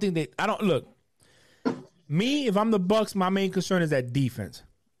 I don't think look. Me, if I'm the Bucks, my main concern is that defense.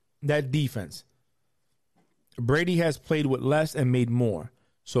 That defense. Brady has played with less and made more.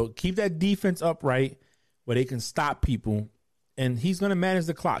 So keep that defense upright where they can stop people. And he's going to manage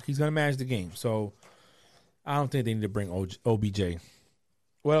the clock. He's going to manage the game. So I don't think they need to bring OBJ.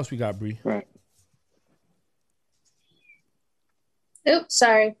 What else we got, Bree? Right. Oops,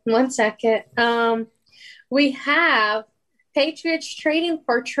 sorry. 1 second. We have Patriots trading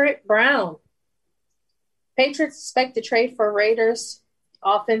for Trent Brown. Patriots expect to trade for Raiders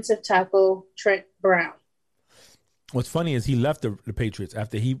offensive tackle Trent Brown. What's funny is he left the Patriots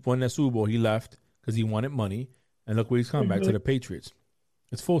after he won that Super Bowl. He left because he wanted money, and look where he's coming back to the Patriots.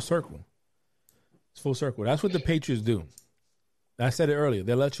 It's full circle. It's full circle. That's what the Patriots do. I said it earlier.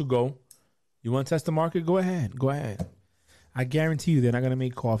 They'll let you go. You want to test the market? Go ahead. Go ahead. I guarantee you they're not going to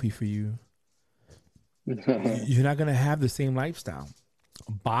make coffee for you. You're not going to have the same lifestyle.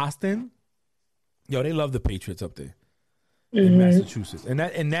 Boston, yo, they love the Patriots up there in Massachusetts. And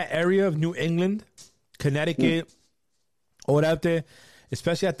that in that area of New England, Connecticut, all out there,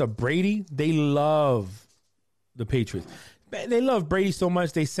 especially at the Brady, they love the Patriots. They love Brady so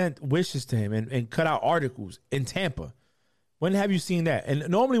much they sent wishes to him and cut out articles in Tampa. When have you seen that? And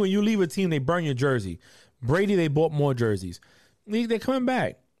normally when you leave a team, they burn your jersey. Brady, they bought more jerseys. They're coming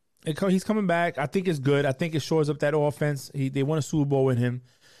back. He's coming back. I think it's good. I think it shores up that offense. They won a Super Bowl with him.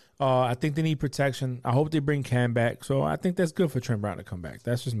 I think they need protection. I hope they bring Cam back. So I think that's good for Trent Brown to come back.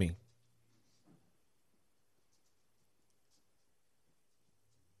 That's just me.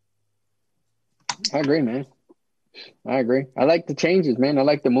 I agree, man. I agree. I like the changes, man. I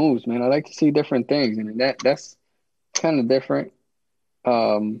like the moves, man. I like to see different things, and that's kind of different.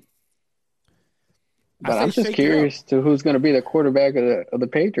 But I'm just curious to who's going to be the quarterback of the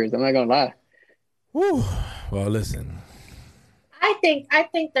Patriots. I'm not going to lie. Whew. Well, listen. I think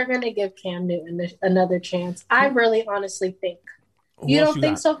they're going to give Cam Newton another chance. I really honestly think. You don't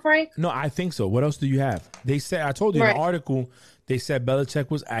think so, Frank? No, I think so. What else do you have? They said, I told you in the article, they said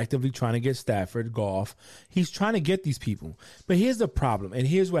Belichick was actively trying to get Stafford, Goff. He's trying to get these people. But here's the problem, and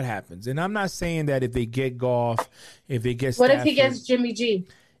here's what happens. And I'm not saying that if they get Goff, if they get Stafford. What if he gets Jimmy G?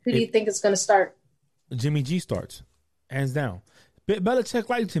 Who do you think is going to start? Jimmy G starts, hands down. Belichick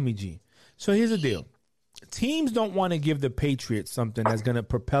likes Jimmy G. So here's the deal. Teams don't want to give the Patriots something that's going to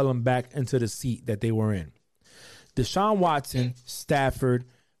propel them back into the seat that they were in. Deshaun Watson, Stafford,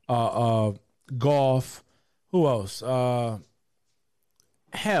 Goff, who else?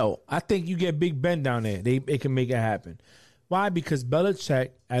 Hell, I think you get Big Ben down there. It can make it happen. Why? Because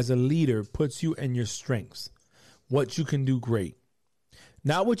Belichick, as a leader, puts you in your strengths. What you can do great.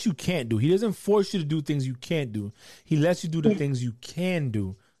 Not what you can't do. He doesn't force you to do things you can't do. He lets you do the things you can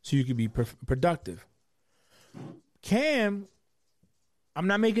do so you can be productive. Cam, I'm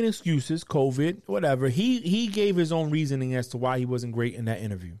not making excuses, COVID, whatever. He gave his own reasoning as to why he wasn't great in that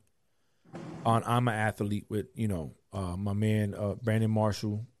interview on I'm an Athlete with, my man Brandon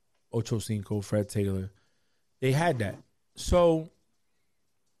Marshall, Ocho Cinco, Fred Taylor. They had that. So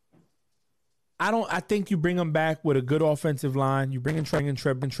I think you bring him back with a good offensive line. You bring in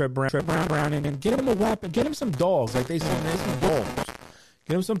Trent Brown and get him a weapon. Get him some dogs, like they say. There's some dogs.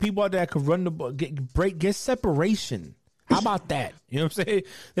 Get him some people out there that could run the ball, get separation. How about that? You know what I'm saying?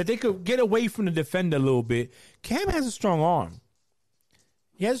 That they could get away from the defender a little bit. Cam has a strong arm.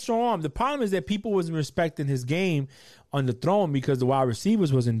 He has a strong arm. The problem is that people wasn't respecting his game on the throwing because the wide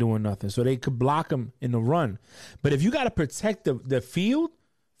receivers wasn't doing nothing, so they could block him in the run. But if you got to protect the field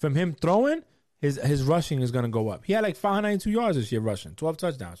from him throwing, his rushing is going to go up. He had like 592 yards this year rushing, 12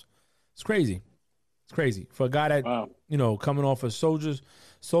 touchdowns. It's crazy. It's crazy. For a guy that, coming off of soldier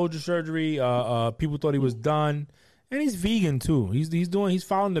surgery, people thought he was done. And he's vegan too. He's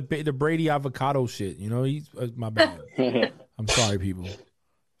following the Brady avocado shit. He's my bad. I'm sorry, people.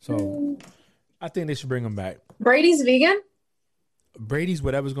 So I think they should bring him back. Brady's vegan? Brady's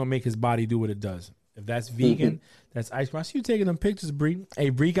whatever's going to make his body do what it does. If that's vegan, that's ice cream. I see you taking them pictures, Bree. Hey,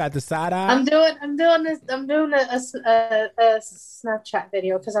 Bree got the side eye. I'm doing this. I'm doing a Snapchat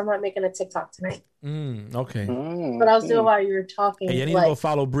video because I'm not making a TikTok tonight. Okay. But I was doing while you were talking. Hey, you need to go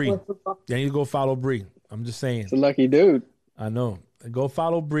follow Bree. I'm just saying. It's a lucky dude. I know. Go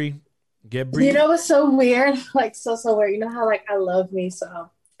follow Bree. Get You Bree. know what's so weird? Like so weird. You know how like I love me some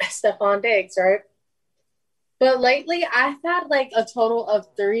Stephon Diggs, right? But lately I've had like a total of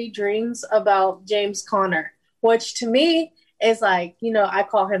 3 dreams about James Conner, which to me is like, I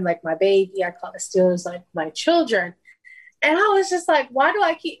call him like my baby. I call the Steelers like my children. And I was just like, why do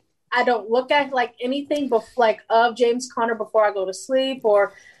I don't look at like anything like of James Conner before I go to sleep,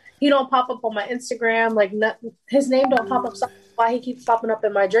 or he don't pop up on my Instagram. Like his name don't pop up. So why he keeps popping up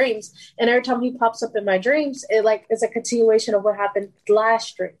in my dreams. And every time he pops up in my dreams, it like is a continuation of what happened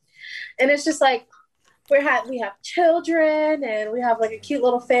last dream. And it's just like, we have children and we have like a cute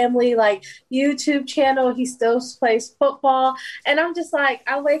little family like YouTube channel. He still plays football. And I'm just like,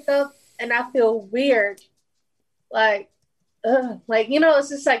 I wake up and I feel weird. Like, it's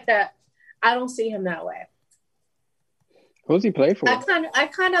just like that. I don't see him that way. Who's he play for?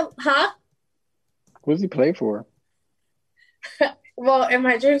 Huh? Who's he play for? Well, in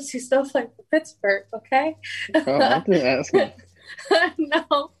my dreams, he still playing for Pittsburgh, okay? Oh, I'm just asking.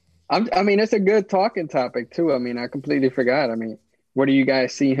 No. I mean, it's a good talking topic, too. I mean, I completely forgot. I mean, where do you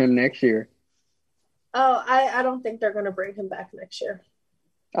guys see him next year? Oh, I don't think they're going to bring him back next year.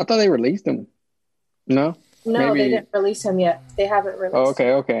 I thought they released him. No? No, they didn't release him yet. They haven't released him.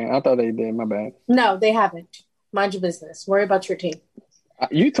 Okay. I thought they did. My bad. No, they haven't. Mind your business. Worry about your team.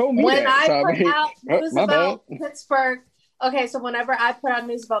 You told me when that. I put out news about Pittsburgh. Okay, so whenever I put out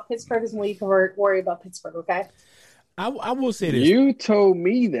news about Pittsburgh is when you can worry about Pittsburgh, okay? I will say this. You told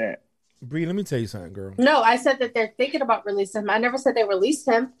me that. Bree, let me tell you something, girl. No, I said that they're thinking about releasing him. I never said they released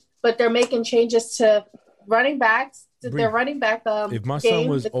him, but they're making changes to running backs. Bree, their running back if my son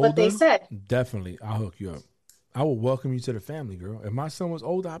was older, what they said. Definitely, I'll hook you up. I will welcome you to the family, girl. If my son was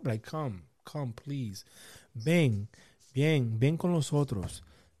older, I'd be like, come, please. Ven con nosotros.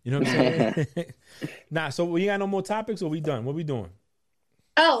 You know what I'm saying? Nah, so we got no more topics or we done? What we doing?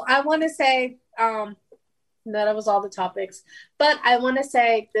 Oh, I want to say, that was all the topics. But I want to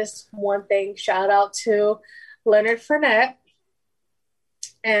say this one thing. Shout out to Leonard Fournette.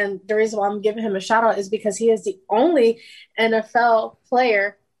 And the reason why I'm giving him a shout out is because he is the only NFL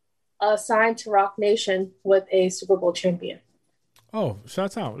player signed to Rock Nation with a Super Bowl champion. Oh,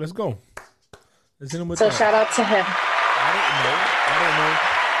 shout out. Let's go. Let's hit him with so that. Shout out to him. I don't know.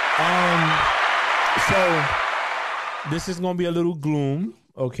 So this is going to be a little gloom,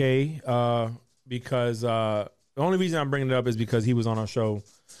 okay? Because the only reason I'm bringing it up is because he was on our show.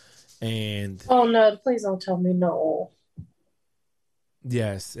 And oh, no, please don't tell me no.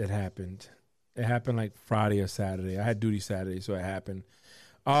 Yes, it happened. It happened like Friday or Saturday. I had duty Saturday, so it happened.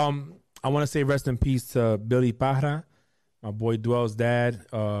 I want to say rest in peace to Billy Parra, my boy Dwell's dad.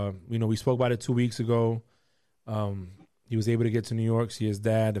 We spoke about it 2 weeks ago. He was able to get to New York, see his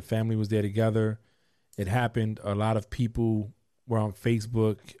dad. The family was there together. It happened. A lot of people were on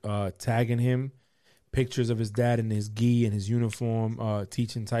Facebook tagging him, pictures of his dad in his gi and his uniform,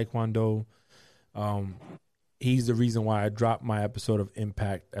 teaching Taekwondo. He's the reason why I dropped my episode of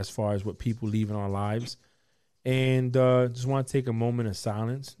Impact as far as what people leave in our lives. And just want to take a moment of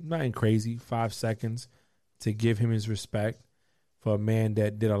silence, nothing crazy, 5 seconds, to give him his respect for a man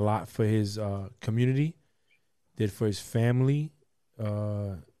that did a lot for his community, did for his family,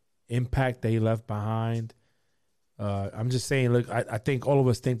 impact that he left behind. I'm just saying, look, I think all of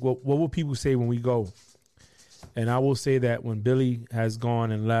us think, what will people say when we go? And I will say that when Billy has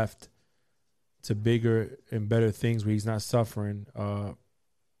gone and left to bigger and better things where he's not suffering,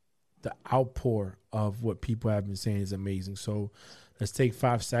 the outpour of what people have been saying is amazing. So let's take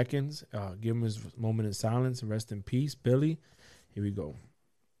 5 seconds, give him his moment of silence, and rest in peace. Billy, here we go.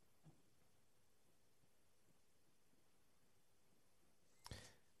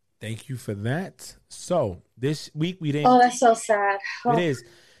 Thank you for that. So this week we didn't. Oh, that's so sad. Oh. It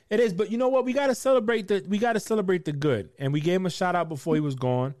is. But you know what? We got to celebrate the good. And we gave him a shout out before he was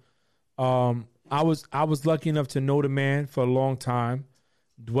gone. I was lucky enough to know the man for a long time.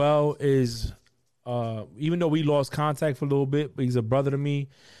 Dwell is, even though we lost contact for a little bit, but he's a brother to me.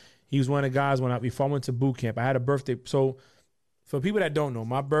 He was one of the guys before I went to boot camp. I had a birthday. So for people that don't know,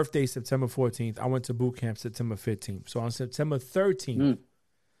 my birthday is September 14th. I went to boot camp September 15th. So on September 13th,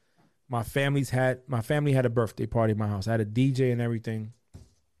 my family had a birthday party at my house. I had a DJ and everything.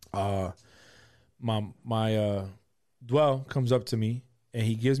 My Dwell comes up to me and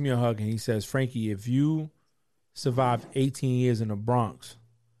he gives me a hug and he says, "Frankie, if you survive 18 years in the Bronx,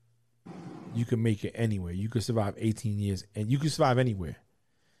 you can make it anywhere. You could survive 18 years and you can survive anywhere."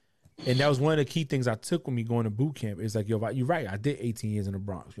 And that was one of the key things I took with me going to boot camp. It's like, yo, you're right. I did 18 years in the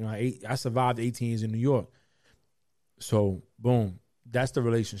Bronx. I survived 18 years in New York. So, boom, that's the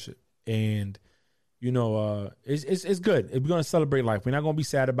relationship. And It's good. We're gonna celebrate life. We're not gonna be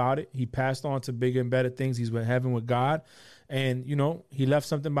sad about it. He passed on to bigger and better things. He's in heaven with God, and he left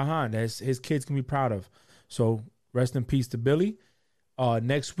something behind that his kids can be proud of. So rest in peace to Billy.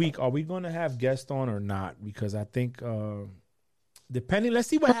 Next week, are we gonna have guests on or not? Because I think depending, let's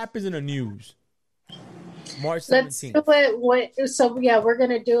see what happens in the news. March 17th. Let's do it. So yeah, we're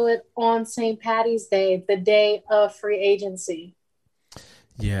gonna do it on St. Patty's Day, the day of free agency.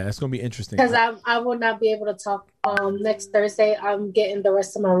 Yeah, that's gonna be interesting. Because I will not be able to talk next Thursday. I'm getting the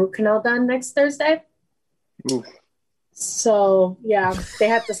rest of my root canal done next Thursday. Oof. So yeah, they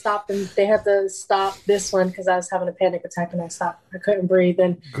had to stop this one because I was having a panic attack and I stopped. I couldn't breathe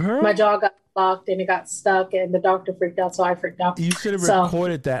and my jaw got blocked and it got stuck and the doctor freaked out, so I freaked out. You should have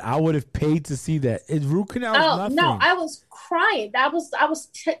recorded that. I would have paid to see that. It's root canal. Nothing. No, I was crying. I was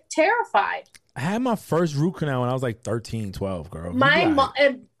terrified. I had my first root canal when I was like 13, 12, girl. My mom.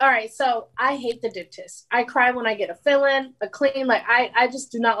 All right, so I hate the dentist. I cry when I get a fill-in, a clean. Like I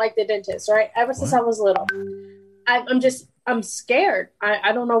just do not like the dentist. Right, ever since I was little, I'm scared.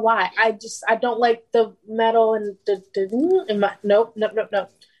 I don't know why. I don't like the metal and nope.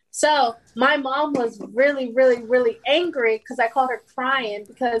 So my mom was really, really, really angry because I called her crying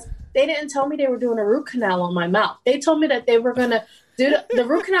because they didn't tell me they were doing a root canal on my mouth. They told me that they were going to do the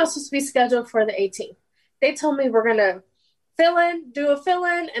root canal was supposed to be scheduled for the 18th. They told me we're going to do a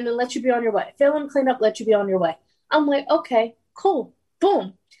fill-in, and then let you be on your way. Fill in, clean up, let you be on your way. I'm like, okay, cool.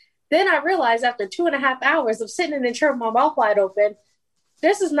 Boom. Then I realized after 2.5 hours of sitting in the chair with my mouth wide open,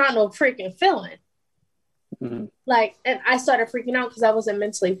 this is not no freaking fill-in. Mm-hmm. Like, and I started freaking out because I wasn't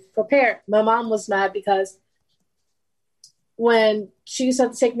mentally prepared. My mom was mad because when she used to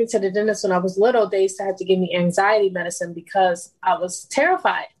have to take me to the dentist when I was little, they used to have to give me anxiety medicine because I was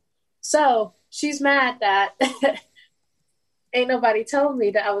terrified. So she's mad that ain't nobody told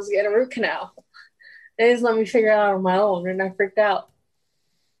me that I was getting a root canal. They just let me figure it out on my own, and I freaked out.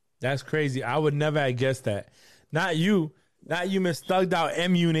 That's crazy. I would never have guessed that. Not you, Miss Thugged Out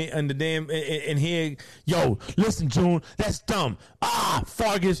M Unit and the damn and here. Yo, listen, June, that's dumb.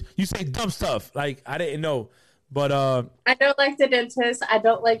 Fargus, you say dumb stuff. Like I didn't know, but I don't like the dentist. I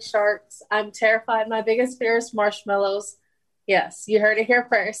don't like sharks. I'm terrified. My biggest fear is marshmallows. Yes, you heard it here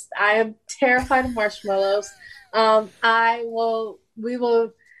first. I am terrified of marshmallows. I will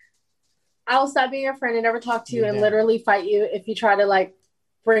stop being your friend and never talk to you and literally fight you if you try to like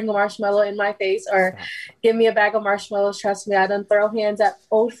bring a marshmallow in my face or give me a bag of marshmallows. Trust me, I done throw hands at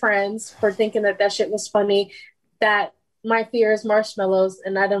old friends for thinking that shit was funny. That my fear is marshmallows,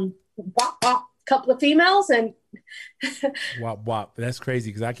 and I done wop wop couple of females and wop wop. That's crazy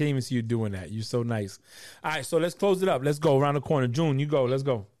because I can't even see you doing that. You're so nice. All right, so let's close it up. Let's go around the corner. June, you go. Let's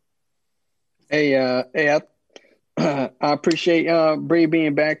go. Hey, I appreciate Bree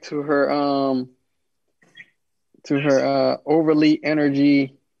being back to her overly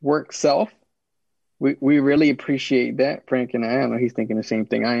energy work self. We really appreciate that, Frank and I know he's thinking the same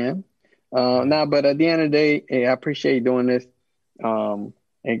thing I am. But at the end of the day, hey, I appreciate you doing this.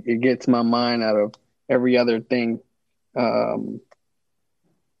 It gets my mind out of every other thing. You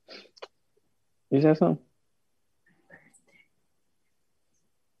said something?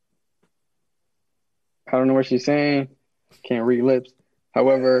 I don't know what she's saying. Can't read lips.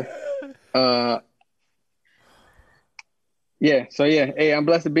 However, yeah. So yeah, hey, I'm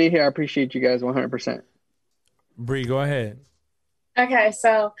blessed to be here. I appreciate you guys 100%. Bree, go ahead. Okay,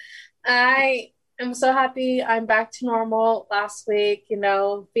 so I am so happy I'm back to normal. Last week,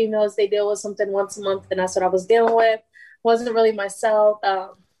 females, they deal with something once a month, and that's what I was dealing with. Wasn't really myself. I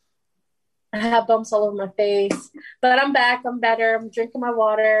have bumps all over my face, but I'm back. I'm better. I'm drinking my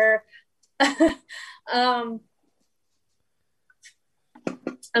water.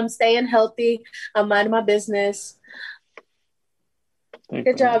 I'm staying healthy. I'm minding my business.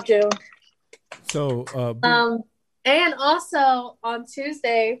 Good job, June. So, and also on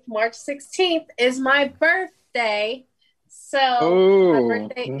Tuesday, March 16th, is my birthday. So my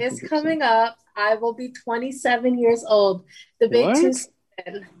birthday is coming up. I will be 27 years old. The big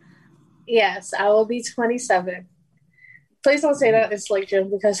 27. Yes, I will be 27. Please don't say that in Slick Jim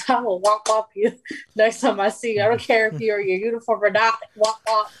because I will walk off you next time I see you. I don't care if you're in your uniform or not. Walk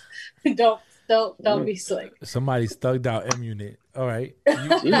off. Don't be slick. Somebody's thugged out M Unit. All right. You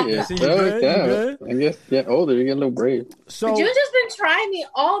good? I guess get older, you get a little brave. So but you just been trying me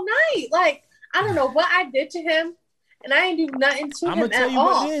all night. Like, I don't know what I did to him, and I ain't do nothing to him at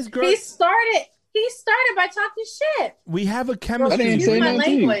all. What it is, girl. He started by talking shit. We have a chemistry. Use my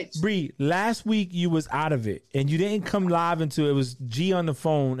language. Bree, last week you was out of it, and you didn't come live until it was G on the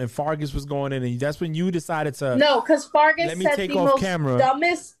phone, and Fargus was going in, and that's when you decided to. No, because Fargus said the most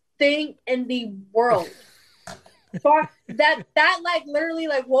dumbest thing in the world. That like literally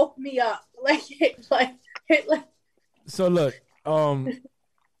like woke me up. Like. So look, I'm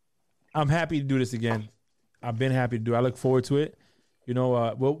happy to do this again. I've been happy to do it. I look forward to it. You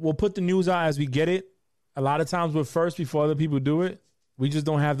know, we'll put the news out as we get it. A lot of times we're first before other people do it. We just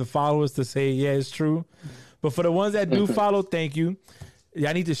don't have the followers to say, yeah, it's true. But for the ones that do follow, thank you.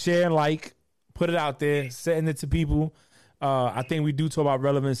 Y'all need to share and like, put it out there, send it to people. I think we do talk about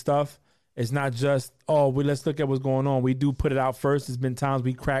relevant stuff. It's not just, let's look at what's going on. We do put it out first. There's been times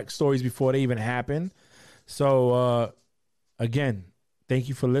we crack stories before they even happen. So, again, thank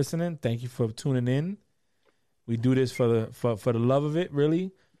you for listening. Thank you for tuning in. We do this for the love of it,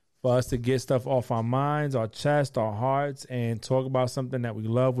 really, for us to get stuff off our minds, our chest, our hearts, and talk about something that we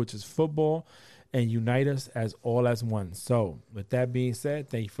love, which is football, and unite us as all as one. So, with that being said,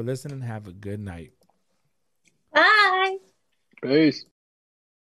 thank you for listening. Have a good night. Bye. Peace.